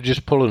 they're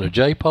just pulling a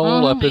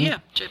J-pole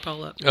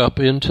J-pole up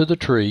into the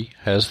tree,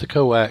 has the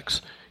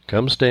coax,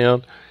 comes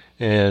down,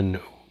 and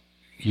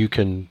you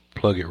can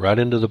plug it right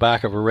into the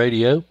back of a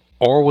radio,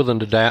 or with an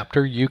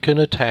adapter, you can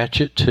attach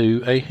it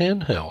to a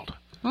handheld.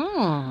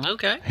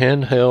 Okay.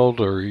 Handheld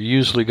are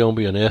usually going to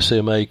be an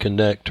SMA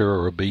connector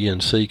or a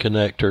BNC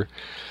connector,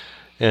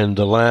 and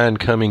the line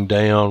coming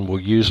down will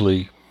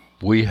usually,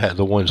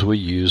 the ones we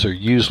use are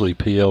usually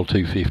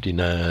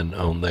PL259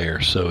 on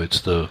there, so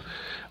it's the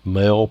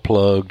male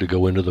plug to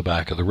go into the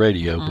back of the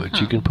radio,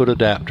 but you can put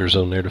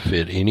adapters on there to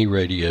fit any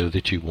radio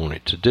that you want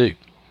it to do.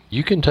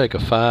 You can take a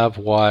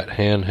 5-watt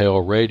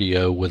handheld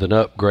radio with an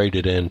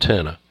upgraded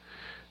antenna,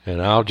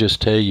 and I'll just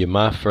tell you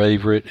my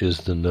favorite is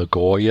the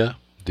Nagoya,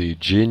 the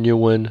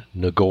genuine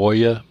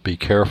Nagoya. Be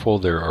careful,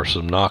 there are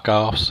some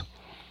knockoffs,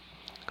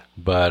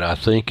 but I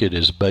think it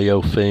is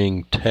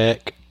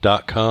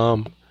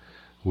baofengtech.com,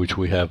 which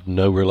we have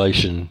no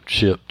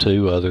relationship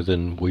to other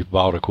than we've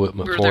bought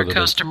equipment We're for their them.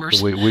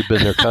 customers. We've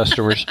been their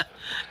customers.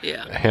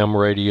 Yeah. Ham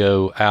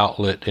radio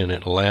outlet in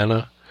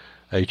Atlanta,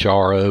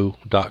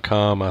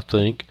 hro.com, I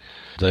think.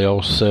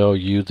 They'll sell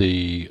you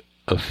the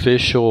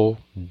official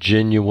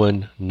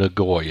genuine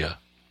Nagoya.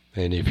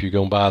 And if you're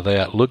going to buy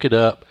that, look it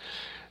up.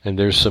 And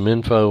there's some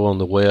info on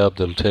the web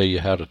that'll tell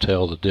you how to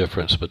tell the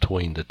difference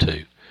between the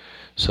two.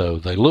 So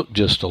they look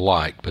just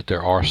alike, but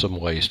there are some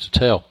ways to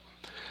tell.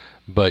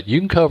 But you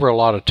can cover a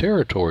lot of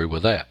territory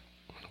with that.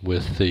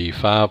 With the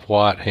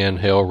 5-watt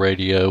handheld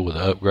radio with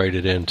an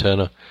upgraded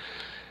antenna.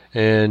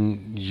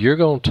 And you're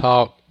going to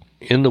talk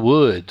in the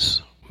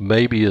woods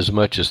maybe as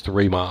much as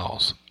 3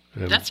 miles.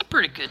 That's a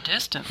pretty good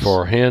distance.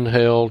 For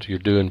handheld, you're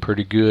doing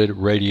pretty good.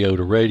 Radio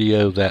to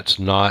radio, that's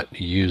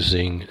not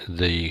using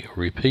the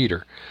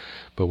repeater.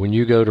 But when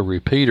you go to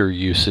repeater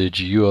usage,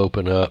 you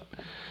open up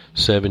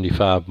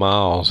 75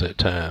 miles at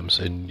times,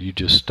 and you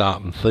just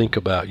stop and think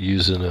about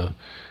using a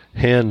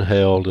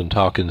handheld and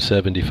talking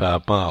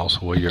 75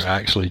 miles where you're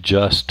actually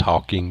just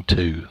talking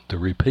to the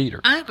repeater.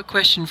 I have a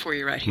question for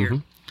you right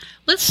here.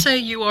 Let's say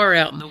you are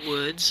out in the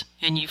woods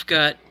and you've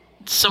got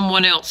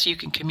someone else you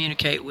can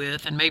communicate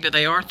with, and maybe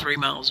they are 3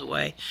 miles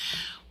away.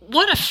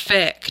 What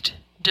effect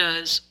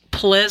does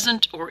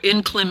pleasant or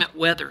inclement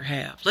weather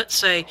have? Let's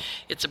say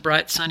it's a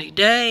bright sunny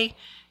day,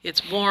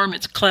 it's warm,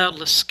 it's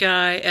cloudless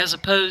sky, as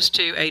opposed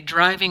to a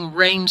driving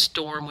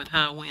rainstorm with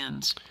high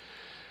winds.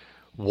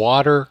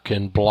 Water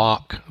can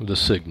block the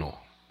signal.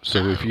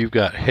 So if you've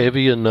got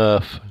heavy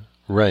enough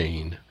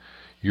rain,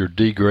 you're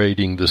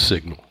degrading the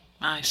signal.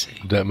 I see.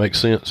 Does that make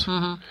sense?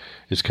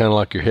 It's kind of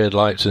like your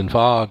headlights in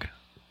fog.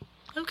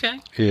 Okay.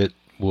 It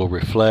will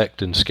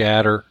reflect and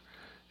scatter,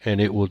 and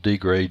it will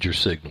degrade your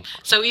signal.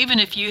 So even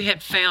if you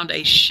had found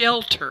a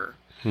shelter,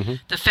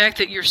 the fact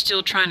that you're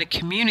still trying to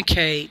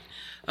communicate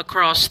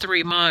across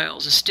 3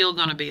 miles is still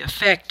going to be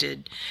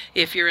affected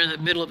if you're in the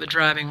middle of a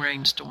driving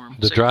rainstorm.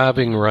 The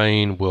driving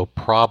rain will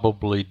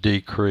probably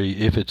decrease,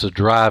 if it's a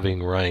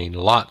driving rain,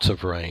 lots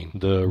of rain.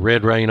 The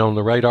red rain on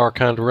the radar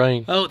kind of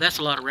rain. Oh, that's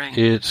a lot of rain.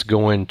 It's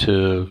going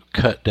to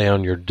cut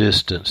down your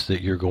distance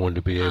that you're going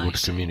to be able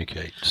to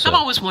communicate. So, I've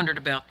always wondered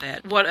about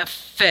that. What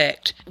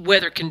effect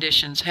weather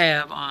conditions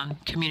have on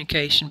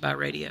communication by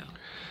radio?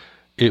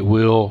 It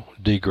will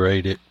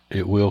degrade it.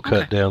 It will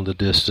cut down the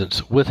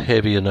distance with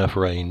heavy enough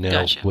rain.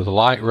 Now, with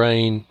light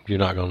rain, you're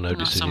not going to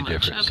notice any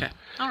difference. Okay.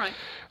 All right.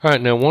 All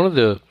right. Now, one of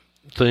the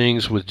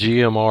things with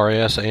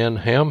GMRS and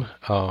ham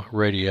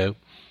radio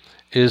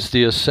is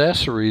the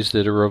accessories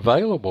that are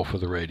available for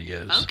the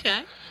radios.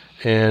 Okay.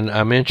 And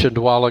I mentioned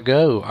a while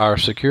ago our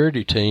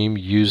security team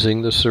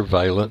using the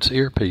surveillance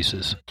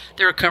earpieces.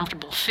 They're a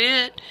comfortable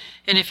fit,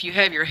 and if you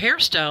have your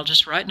hairstyle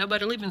just right,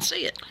 nobody will even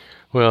see it.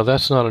 Well,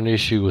 that's not an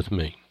issue with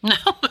me. No,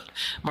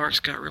 Mark's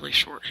got really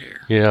short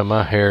hair. Yeah,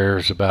 my hair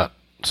is about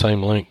the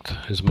same length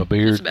as my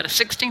beard. It's about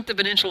 1/16 of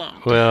an inch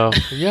long. Well,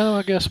 yeah,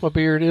 I guess my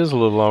beard is a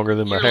little longer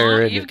than my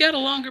hair. You've got a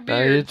longer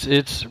beard.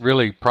 It's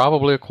really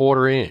probably a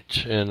 1/4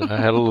 inch, and I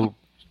had a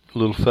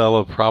little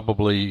fellow,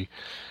 probably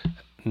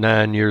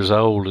 9 years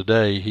old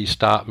today. He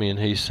stopped me and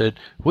he said,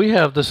 "We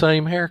have the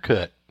same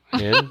haircut,"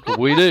 and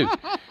we do.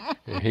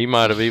 He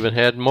might have even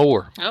had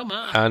more. Oh,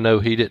 my. I know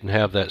he didn't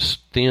have that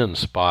thin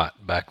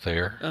spot back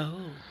there.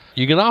 Oh.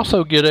 You can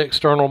also get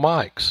external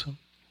mics.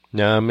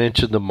 Now, I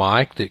mentioned the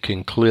mic that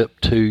can clip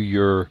to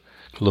your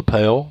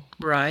lapel.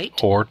 Right.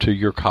 Or to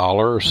your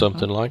collar or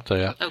something like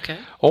that. Okay.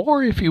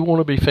 Or if you want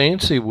to be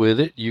fancy with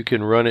it, you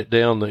can run it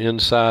down the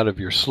inside of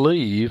your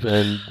sleeve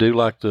and do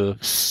like the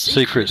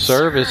Secret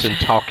Service and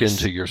talk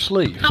into your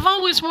sleeve. I've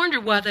always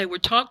wondered why they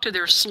would talk to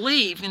their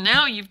sleeve, and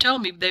now you've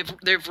told me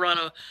they've run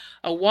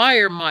a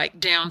wire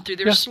mic down through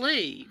their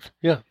sleeve.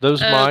 Yeah,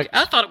 those mics.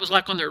 I thought it was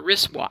like on their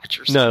wristwatch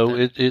or something.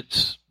 No,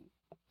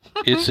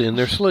 it's in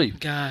their sleeve.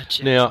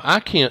 Gotcha. Now,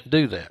 I can't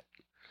do that.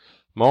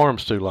 My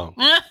arm's too long.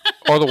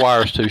 Or the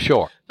wire's too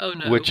short. Oh,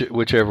 no.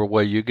 whichever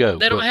way you go.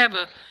 They don't have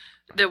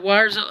the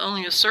wires are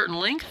only a certain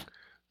length?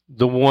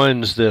 The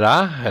ones that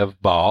I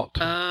have bought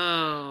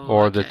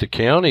that the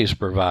county's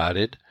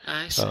provided,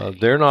 I see.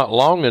 they're not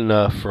long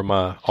enough for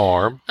my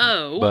arm.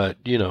 Oh. But,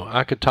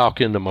 I could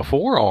talk into my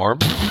forearm.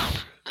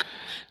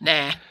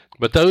 Nah.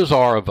 But those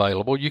are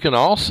available. You can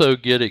also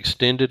get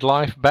extended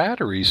life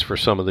batteries for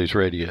some of these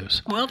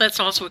radios. Well, that's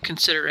also a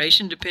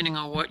consideration depending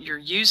on what your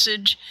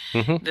usage,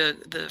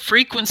 the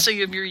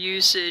frequency of your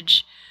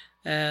usage,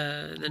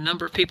 the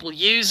number of people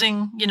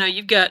using.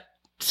 You've got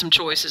some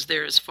choices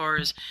there as far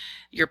as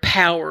your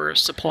power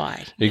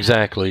supply.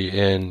 Exactly.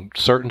 In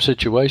certain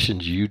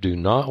situations, you do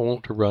not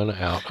want to run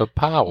out of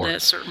power.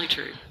 That's certainly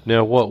true.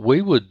 Now, what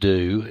we would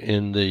do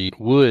in the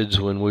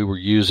woods when we were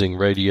using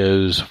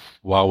radios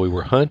while we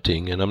were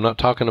hunting, and I'm not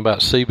talking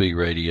about CB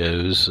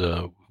radios,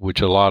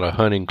 which a lot of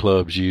hunting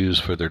clubs use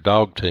for their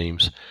dog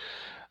teams.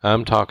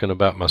 I'm talking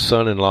about my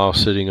son-in-law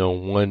sitting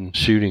on one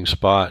shooting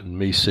spot and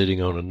me sitting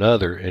on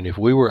another. And if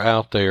we were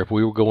out there, if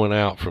we were going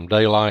out from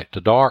daylight to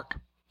dark,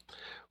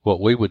 what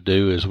we would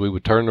do is we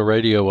would turn the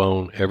radio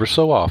on ever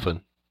so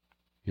often.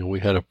 We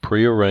had a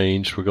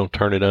prearranged, we're going to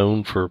turn it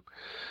on for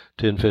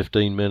 10,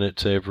 15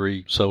 minutes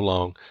every so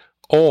long.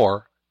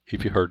 Or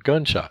if you heard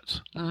gunshots,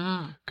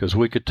 because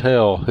we could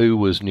tell who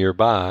was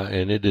nearby,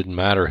 and it didn't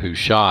matter who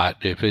shot.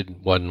 If it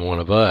wasn't one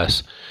of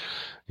us,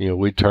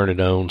 we'd turn it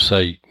on,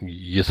 say,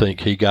 you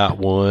think he got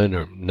one?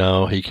 Or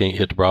no, he can't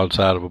hit the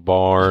broadside of a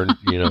barn.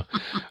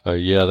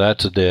 Yeah,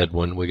 that's a dead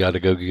one. We got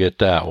to go get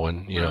that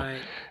one. Right.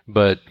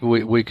 But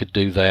we could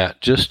do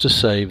that just to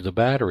save the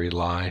battery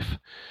life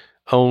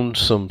on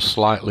some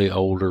slightly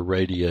older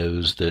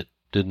radios that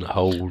didn't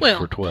hold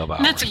for 12 hours.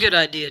 And that's a good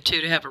idea,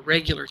 too, to have a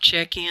regular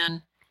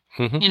check-in.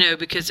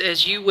 Because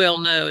as you well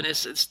know, and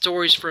it's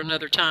stories for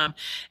another time,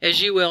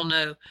 as you well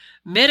know,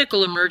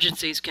 medical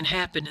emergencies can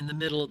happen in the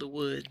middle of the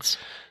woods.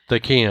 They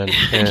can.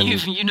 And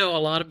you know a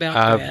lot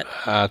about that.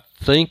 I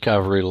think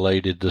I've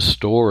related the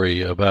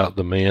story about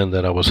the man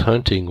that I was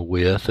hunting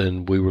with,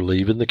 and we were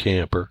leaving the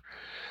camper.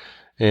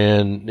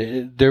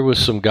 And there was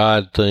some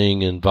God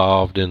thing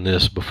involved in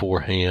this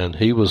beforehand.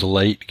 He was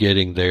late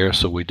getting there,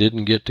 so we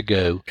didn't get to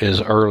go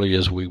as early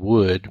as we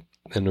would.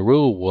 And the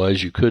rule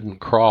was you couldn't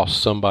cross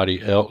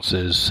somebody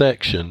else's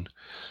section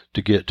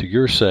to get to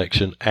your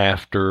section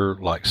after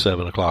like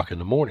 7 o'clock in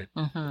the morning.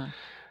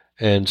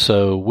 And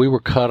so we were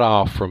cut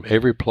off from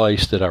every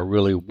place that I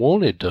really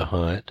wanted to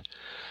hunt.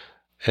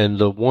 And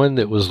the one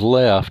that was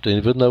left,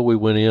 even though we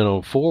went in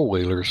on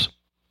four-wheelers,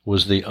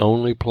 was the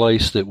only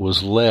place that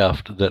was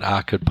left that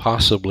I could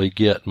possibly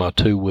get my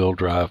two-wheel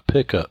drive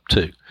pickup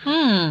to.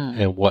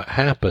 And what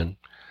happened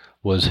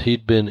was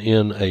he'd been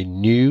in a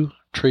new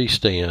tree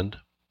stand,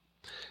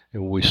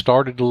 and when we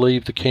started to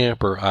leave the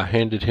camper, I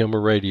handed him a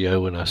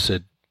radio, and I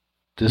said,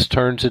 this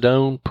turns it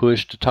on,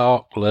 push to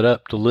talk, let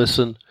up to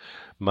listen.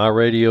 My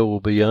radio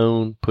will be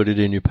on, put it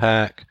in your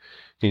pack.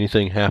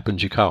 Anything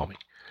happens, you call me.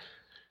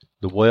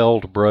 The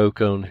weld broke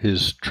on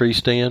his tree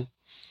stand,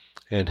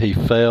 and he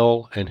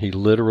fell, and he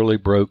literally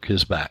broke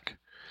his back.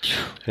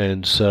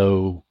 And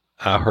so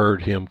I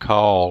heard him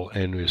call,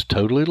 and it was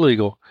totally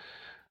legal.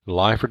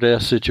 Life or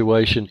death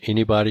situation,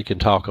 anybody can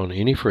talk on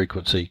any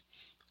frequency.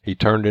 He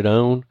turned it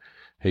on.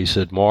 He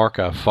said, Mark,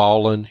 I've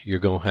fallen. You're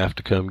going to have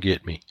to come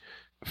get me.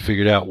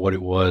 Figured out what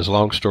it was.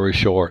 Long story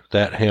short,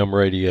 that ham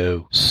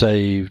radio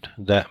saved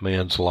that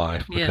man's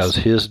life because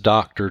his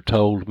doctor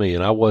told me,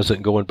 and I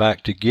wasn't going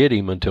back to get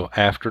him until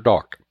after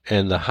dark.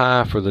 And the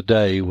high for the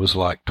day was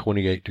like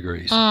 28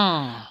 degrees.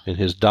 And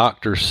his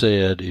doctor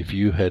said if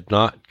you had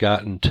not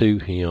gotten to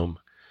him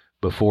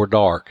before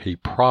dark, he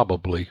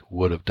probably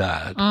would have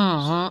died.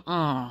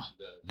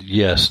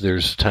 Yes,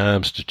 there's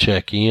times to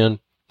check in.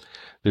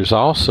 There's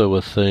also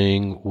a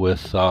thing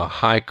with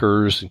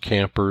hikers and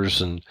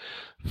campers and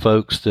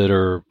folks that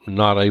are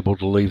not able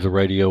to leave the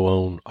radio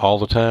on all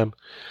the time.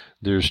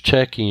 There's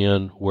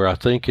check-in where I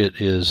think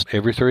it is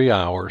every 3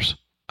 hours.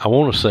 I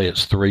want to say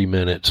it's 3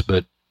 minutes,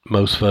 but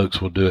most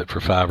folks will do it for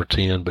 5 or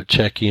 10. But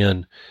check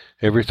in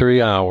every 3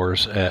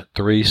 hours at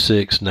 3,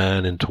 6,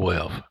 9, and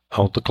 12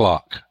 on the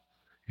clock.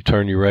 You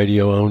turn your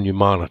radio on, you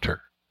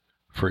monitor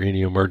for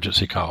any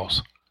emergency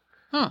calls.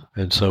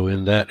 And so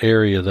in that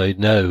area, they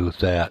know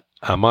that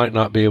I might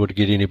not be able to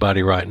get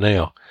anybody right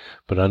now,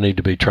 but I need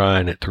to be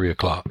trying at 3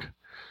 o'clock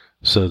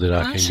so that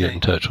I can get in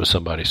touch with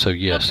somebody. So,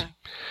 yes. Okay.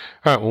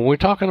 All right, when we're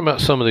talking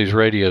about some of these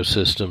radio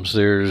systems,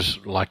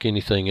 there's, like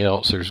anything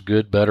else, there's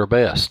good, better,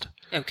 best.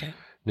 Okay.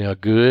 Now,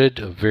 good,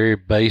 a very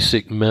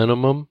basic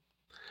minimum,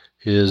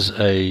 is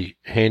a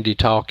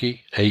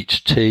handy-talkie,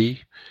 HT.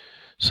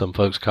 Some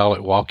folks call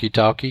it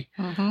walkie-talkie,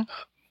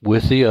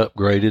 with the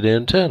upgraded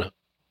antenna.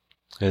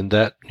 And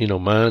that,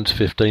 mine's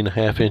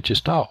 15.5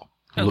 inches tall.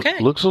 Okay.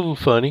 Looks a little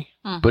funny,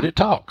 but it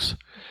talks.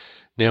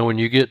 Now, when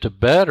you get to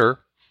better,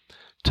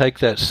 take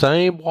that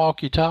same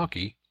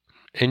walkie-talkie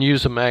and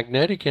use a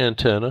magnetic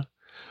antenna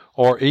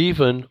or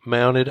even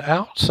mounted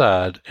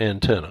outside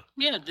antenna.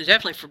 Yeah,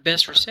 definitely for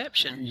best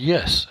reception.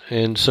 Yes,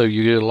 and so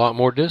you get a lot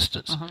more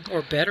distance.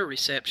 Or better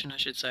reception, I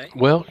should say.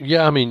 Well,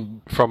 yeah, I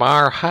mean, from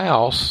our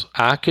house,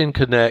 I can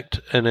connect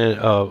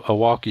a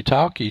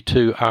walkie-talkie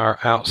to our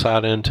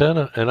outside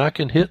antenna, and I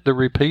can hit the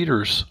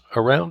repeaters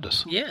around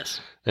us.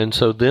 Yes. And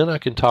so then I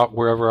can talk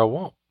wherever I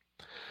want.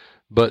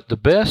 But the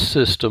best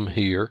system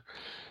here,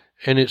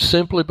 and it's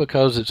simply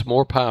because it's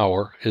more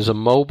power, is a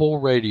mobile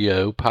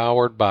radio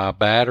powered by a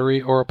battery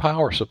or a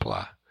power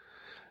supply.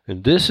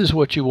 And this is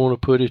what you want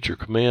to put at your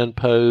command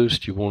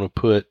post. You want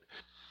to put...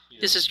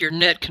 This is your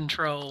net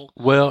control.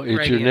 Well, it's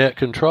radio. your net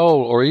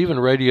control or even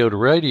radio to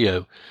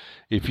radio.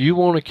 If you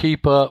want to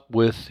keep up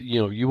with,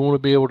 you want to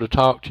be able to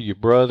talk to your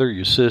brother,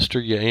 your sister,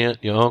 your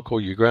aunt, your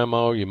uncle, your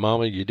grandma, your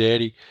mama, your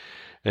daddy,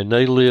 and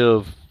they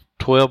live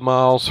 12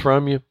 miles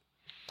from you,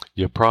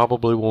 you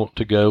probably want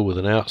to go with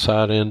an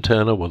outside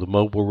antenna with a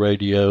mobile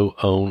radio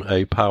on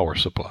a power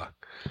supply.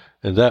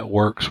 And that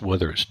works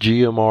whether it's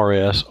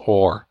GMRS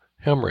or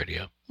ham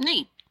radio.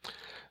 Neat.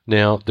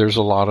 Now, there's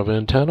a lot of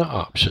antenna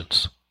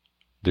options.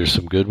 There's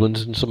some good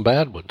ones and some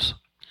bad ones.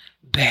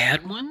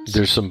 Bad ones?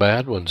 There's some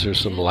bad ones. There's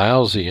some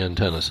lousy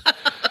antennas.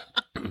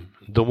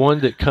 The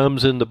one that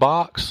comes in the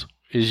box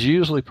is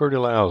usually pretty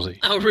lousy.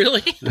 Oh,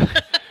 really?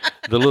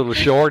 The little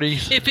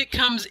shorties. If it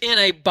comes in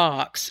a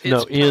box.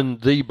 In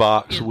the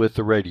box with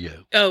the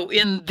radio. Oh,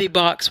 in the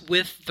box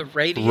with the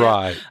radio?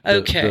 Right.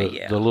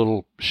 Okay, The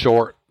little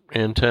short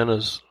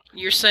antennas.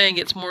 You're saying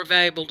it's more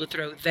valuable to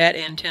throw that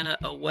antenna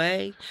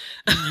away?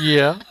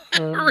 Yeah.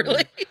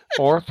 Really?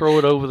 Or throw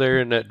it over there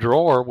in that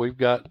drawer. We've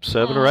got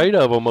 7 or 8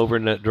 of them over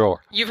in that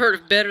drawer. You've heard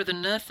of better than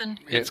nothing?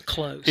 It's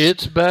close.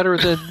 It's better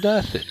than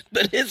nothing.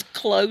 But it's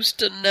close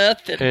to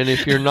nothing. And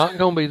if you're not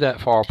going to be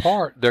that far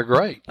apart, they're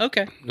great.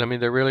 Okay. I mean,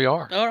 they really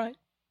are. All right.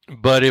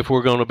 But if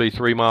we're going to be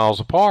 3 miles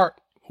apart,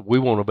 we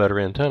want a better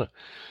antenna.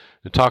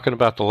 And talking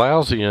about the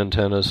lousy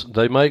antennas,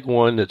 they make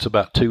one that's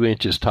about 2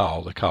 inches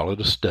tall. They call it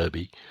a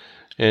stubby.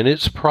 And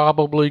it's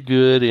probably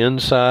good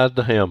inside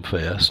the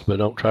Hamfest, but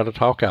don't try to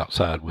talk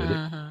outside with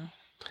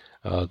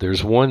it.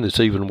 There's one that's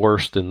even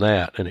worse than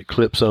that, and it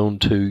clips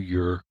onto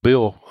your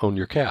bill on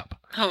your cap.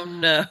 Oh,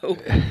 no.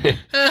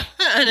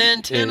 An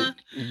antenna?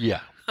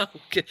 Yeah.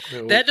 Okay.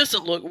 That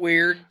doesn't look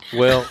weird.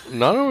 Well,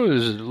 not only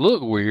does it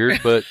look weird,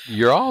 but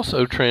you're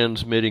also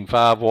transmitting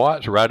 5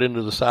 watts right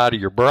into the side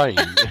of your brain.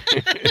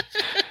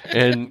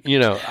 And,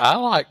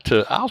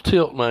 I'll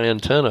tilt my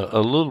antenna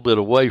a little bit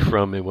away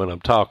from me when I'm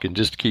talking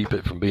just to keep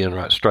it from being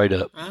right straight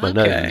up my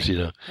nose,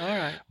 All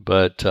right.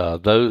 But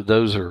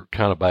those are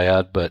kind of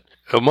bad. But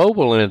a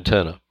mobile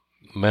antenna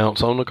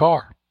mounts on the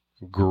car.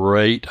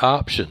 Great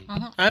option.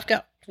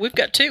 We've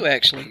got 2,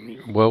 actually.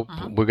 Well,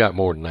 we got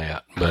more than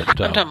that.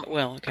 But I'm talking,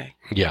 okay.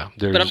 Yeah.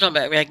 But I'm talking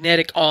about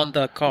magnetic on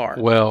the car.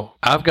 Well,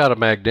 I've got a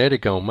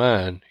magnetic on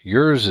mine.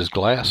 Yours is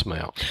glass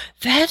mount.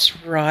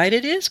 That's right.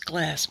 It is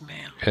glass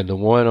mount. And the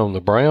one on the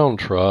brown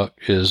truck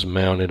is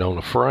mounted on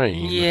a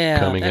frame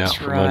coming out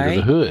from under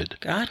the hood.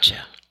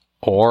 Gotcha.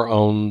 Or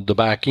on the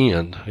back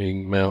end.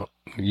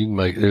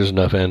 There's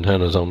enough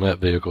antennas on that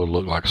vehicle to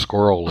look like a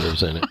squirrel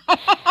lives in it.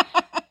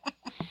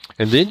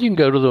 And then you can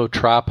go to the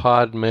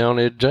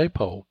tripod-mounted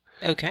J-pole.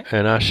 Okay.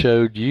 And I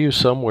showed you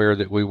somewhere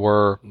that we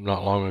were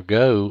not long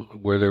ago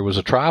where there was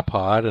a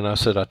tripod, and I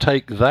said I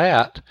take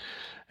that,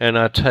 and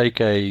I take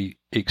a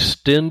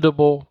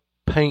extendable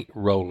paint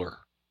roller.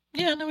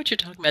 Yeah, I know what you're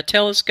talking about.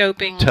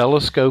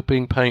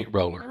 Telescoping paint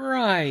roller.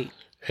 Right.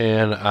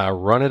 And I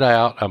run it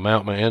out. I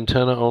mount my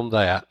antenna on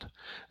that,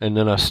 and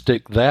then I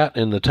stick that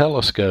in the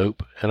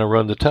telescope, and I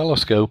run the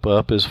telescope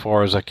up as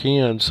far as I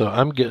can, so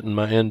I'm getting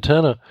my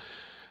antenna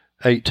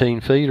 18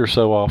 feet or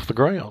so off the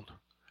ground.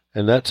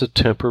 And that's a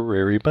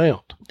temporary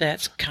mount.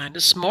 That's kind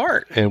of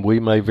smart. And we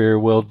may very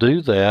well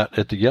do that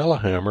at the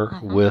Yellowhammer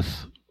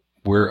with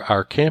where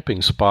our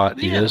camping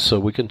spot is,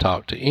 so we can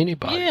talk to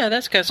anybody. Yeah,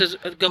 that's because there's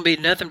going to be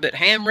nothing but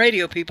ham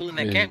radio people in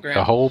that campground.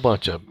 A whole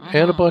bunch of them.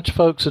 And a bunch of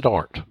folks that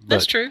aren't.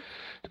 That's true.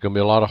 There's going to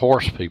be a lot of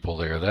horse people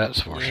there,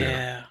 that's for sure.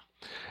 Yeah.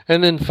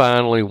 And then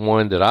finally,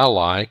 one that I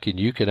like, and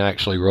you can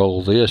actually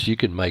roll this. You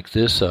can make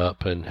this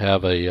up and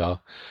have a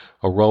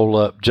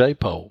roll-up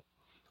J-pole.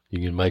 You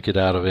can make it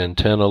out of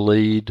antenna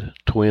lead,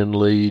 twin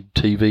lead,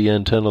 TV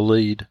antenna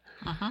lead,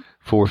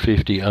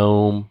 450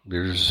 ohm.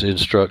 There's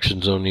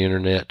instructions on the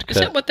internet to cut.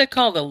 Is that what they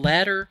call the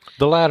ladder?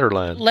 The ladder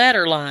line.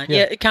 Ladder line.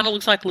 Yeah, it kind of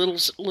looks like little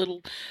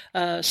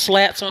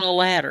slats on a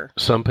ladder.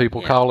 Some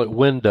people call it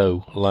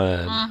window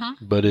line,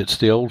 but it's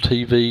the old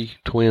TV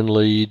twin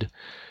lead,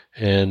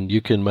 and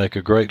you can make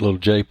a great little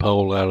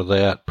J-pole out of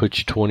that, put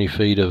your 20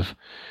 feet of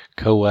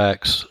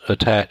coax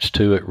attached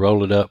to it,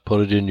 roll it up,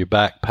 put it in your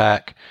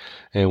backpack.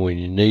 And when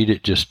you need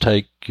it, just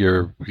take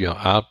your,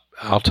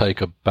 I'll take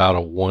about a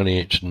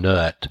 1-inch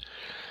nut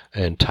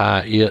and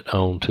tie it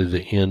onto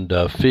the end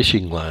of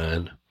fishing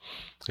line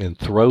and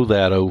throw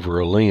that over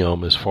a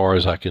limb as far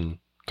as I can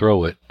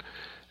throw it,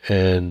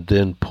 and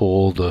then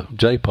pull the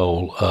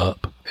J-pole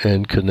up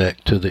and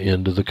connect to the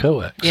end of the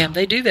coax. Yeah,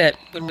 they do that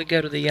when we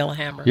go to the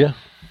Yellowhammer. Yeah.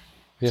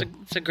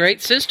 It's a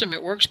great system.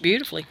 It works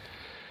beautifully.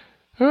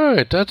 All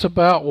right, that's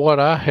about what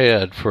I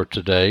had for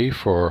today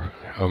for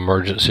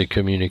emergency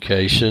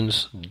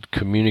communications.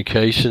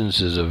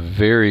 Communications is a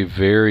very,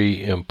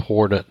 very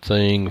important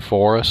thing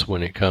for us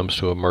when it comes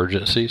to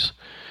emergencies.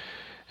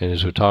 And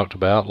as we talked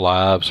about,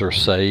 lives are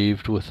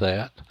saved with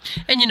that.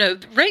 And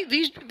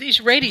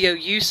these radio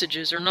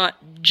usages are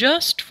not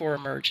just for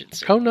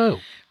emergency. Oh, no.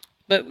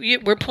 But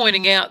we're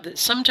pointing out that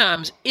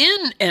sometimes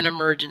in an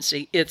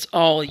emergency, it's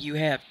all you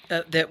have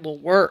that will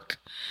work.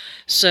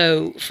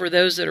 So for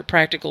those that are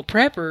practical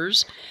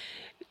preppers,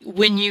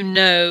 when you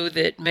know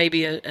that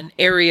maybe an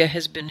area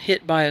has been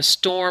hit by a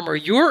storm, or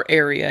your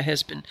area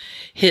has been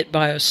hit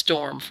by a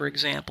storm, for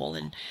example,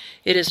 and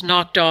it has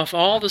knocked off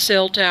all the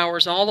cell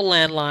towers, all the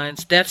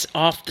landlines, that's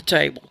off the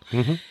table.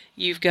 Mm-hmm.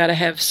 You've got to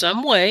have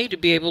some way to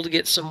be able to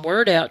get some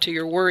word out to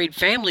your worried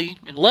family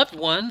and loved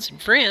ones and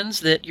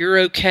friends that you're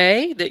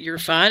okay, that you're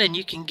fine, and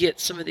you can get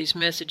some of these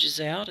messages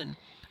out. And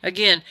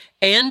again,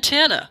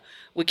 antenna.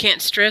 We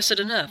can't stress it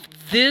enough.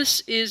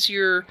 This is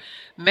your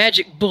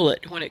magic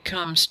bullet when it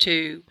comes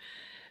to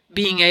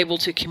being able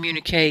to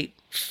communicate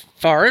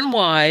far and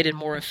wide and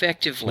more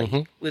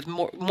effectively, with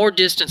more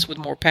distance, with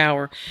more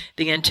power.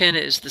 The antenna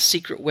is the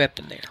secret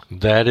weapon there.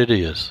 That it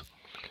is.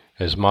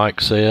 As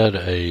Mike said,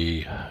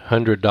 a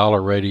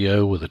 $100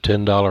 radio with a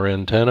 $10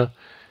 antenna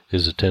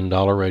is a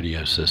 $10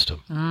 radio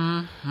system.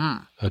 Mm-hmm.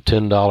 A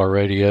 $10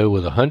 radio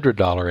with a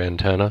 $100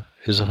 antenna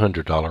is a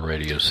 $100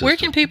 radio system. Where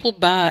can people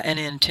buy an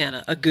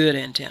antenna, a good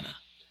antenna?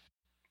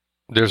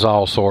 There's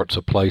all sorts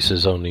of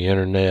places on the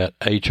internet.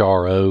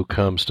 HRO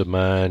comes to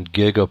mind.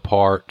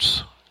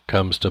 Gigaparts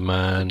comes to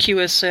mind.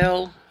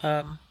 QSL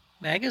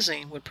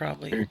magazine would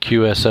probably.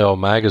 QSL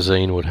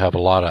magazine would have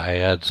a lot of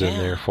ads in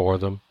there for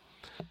them.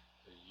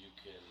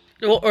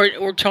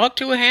 Or talk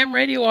to a ham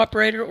radio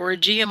operator or a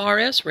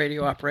GMRS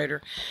radio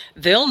operator.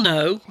 They'll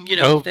know,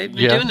 if they've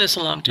been doing this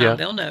a long time,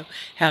 they'll know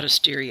how to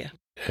steer you.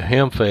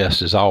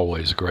 Hamfest is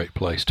always a great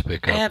place to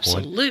pick up one.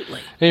 Absolutely.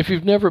 And if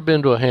you've never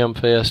been to a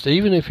Hamfest,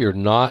 even if you're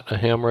not a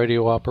ham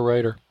radio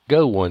operator,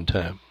 go one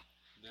time.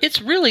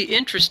 It's really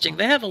interesting.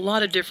 They have a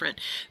lot of different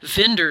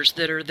vendors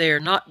that are there,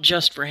 not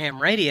just for ham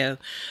radio,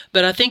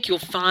 but I think you'll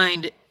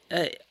find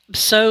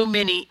so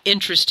many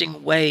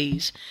interesting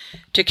ways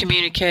to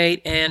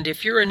communicate. And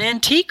if you're an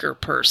antiquer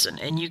person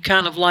and you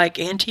kind of like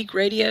antique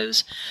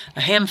radios,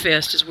 a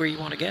Hamfest is where you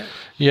want to go.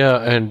 Yeah,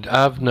 and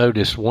I've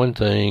noticed one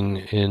thing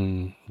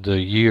in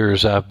the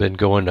years I've been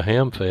going to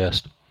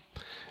Hamfest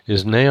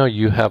is now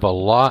you have a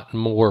lot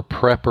more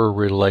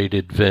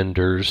prepper-related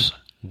vendors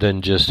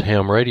than just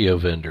ham radio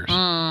vendors.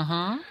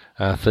 Mm-hmm.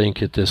 I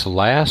think at this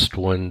last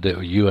one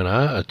that you and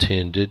I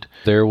attended,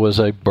 there was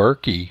a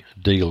Berkey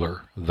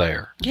dealer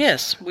there.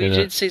 Yes, we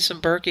did see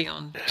some Berkey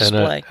on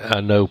display. And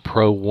I know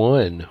Pro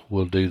One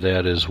will do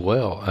that as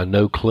well. I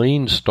know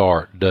Clean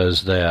Start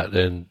does that,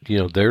 and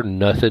they're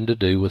nothing to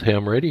do with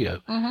ham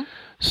radio. Mm-hmm.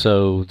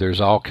 So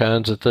there's all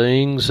kinds of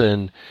things,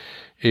 and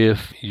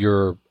if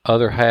your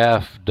other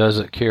half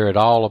doesn't care at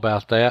all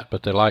about that,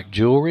 but they like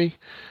jewelry,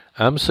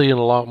 I'm seeing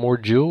a lot more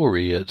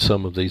jewelry at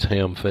some of these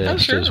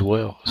Hamfests as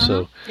well.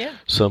 So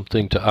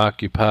something to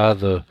occupy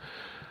the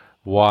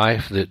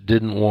wife that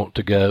didn't want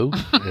to go,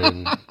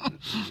 and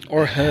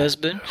or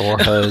husband,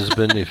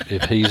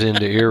 if he's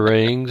into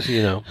earrings,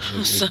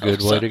 it's a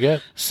good way to go.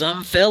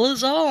 Some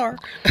fellas are.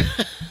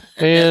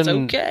 And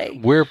that's okay.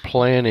 We're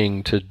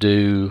planning to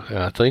do,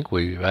 I think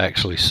we've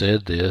actually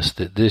said this,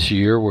 that this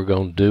year we're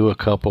going to do a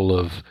couple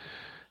of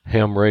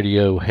Ham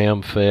Radio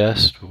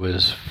Hamfest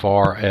as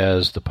far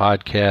as the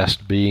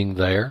podcast being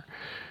there.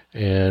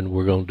 And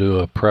we're going to do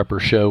a prepper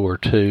show or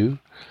two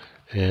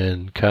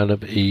and kind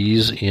of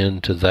ease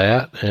into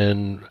that.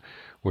 And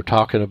we're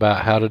talking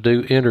about how to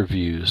do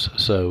interviews.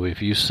 So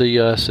if you see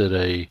us at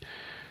a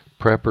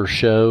prepper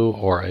show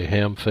or a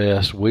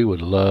Hamfest, we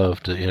would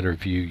love to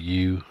interview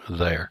you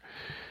there.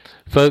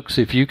 Folks,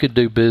 if you could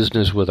do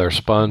business with our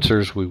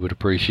sponsors, we would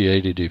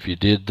appreciate it if you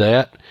did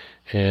that.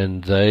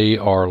 And they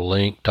are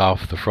linked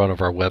off the front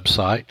of our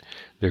website.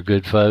 They're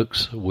good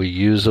folks. We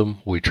use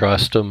them. We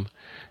trust them.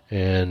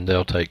 And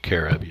they'll take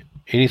care of you.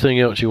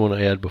 Anything else you want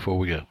to add before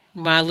we go?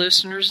 My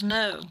listeners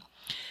know.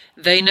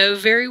 They know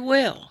very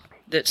well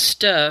that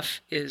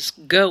stuff is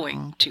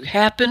going to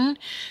happen.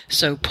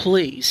 So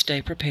please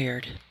stay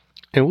prepared.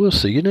 And we'll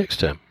see you next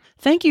time.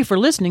 Thank you for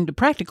listening to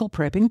Practical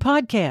Prepping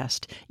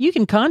Podcast. You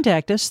can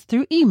contact us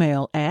through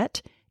email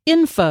at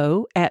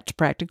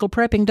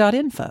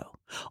info@practicalprepping.info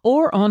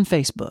or on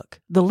Facebook.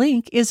 The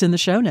link is in the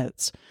show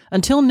notes.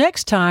 Until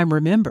next time,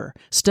 remember,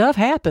 stuff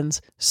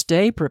happens.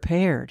 Stay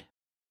prepared.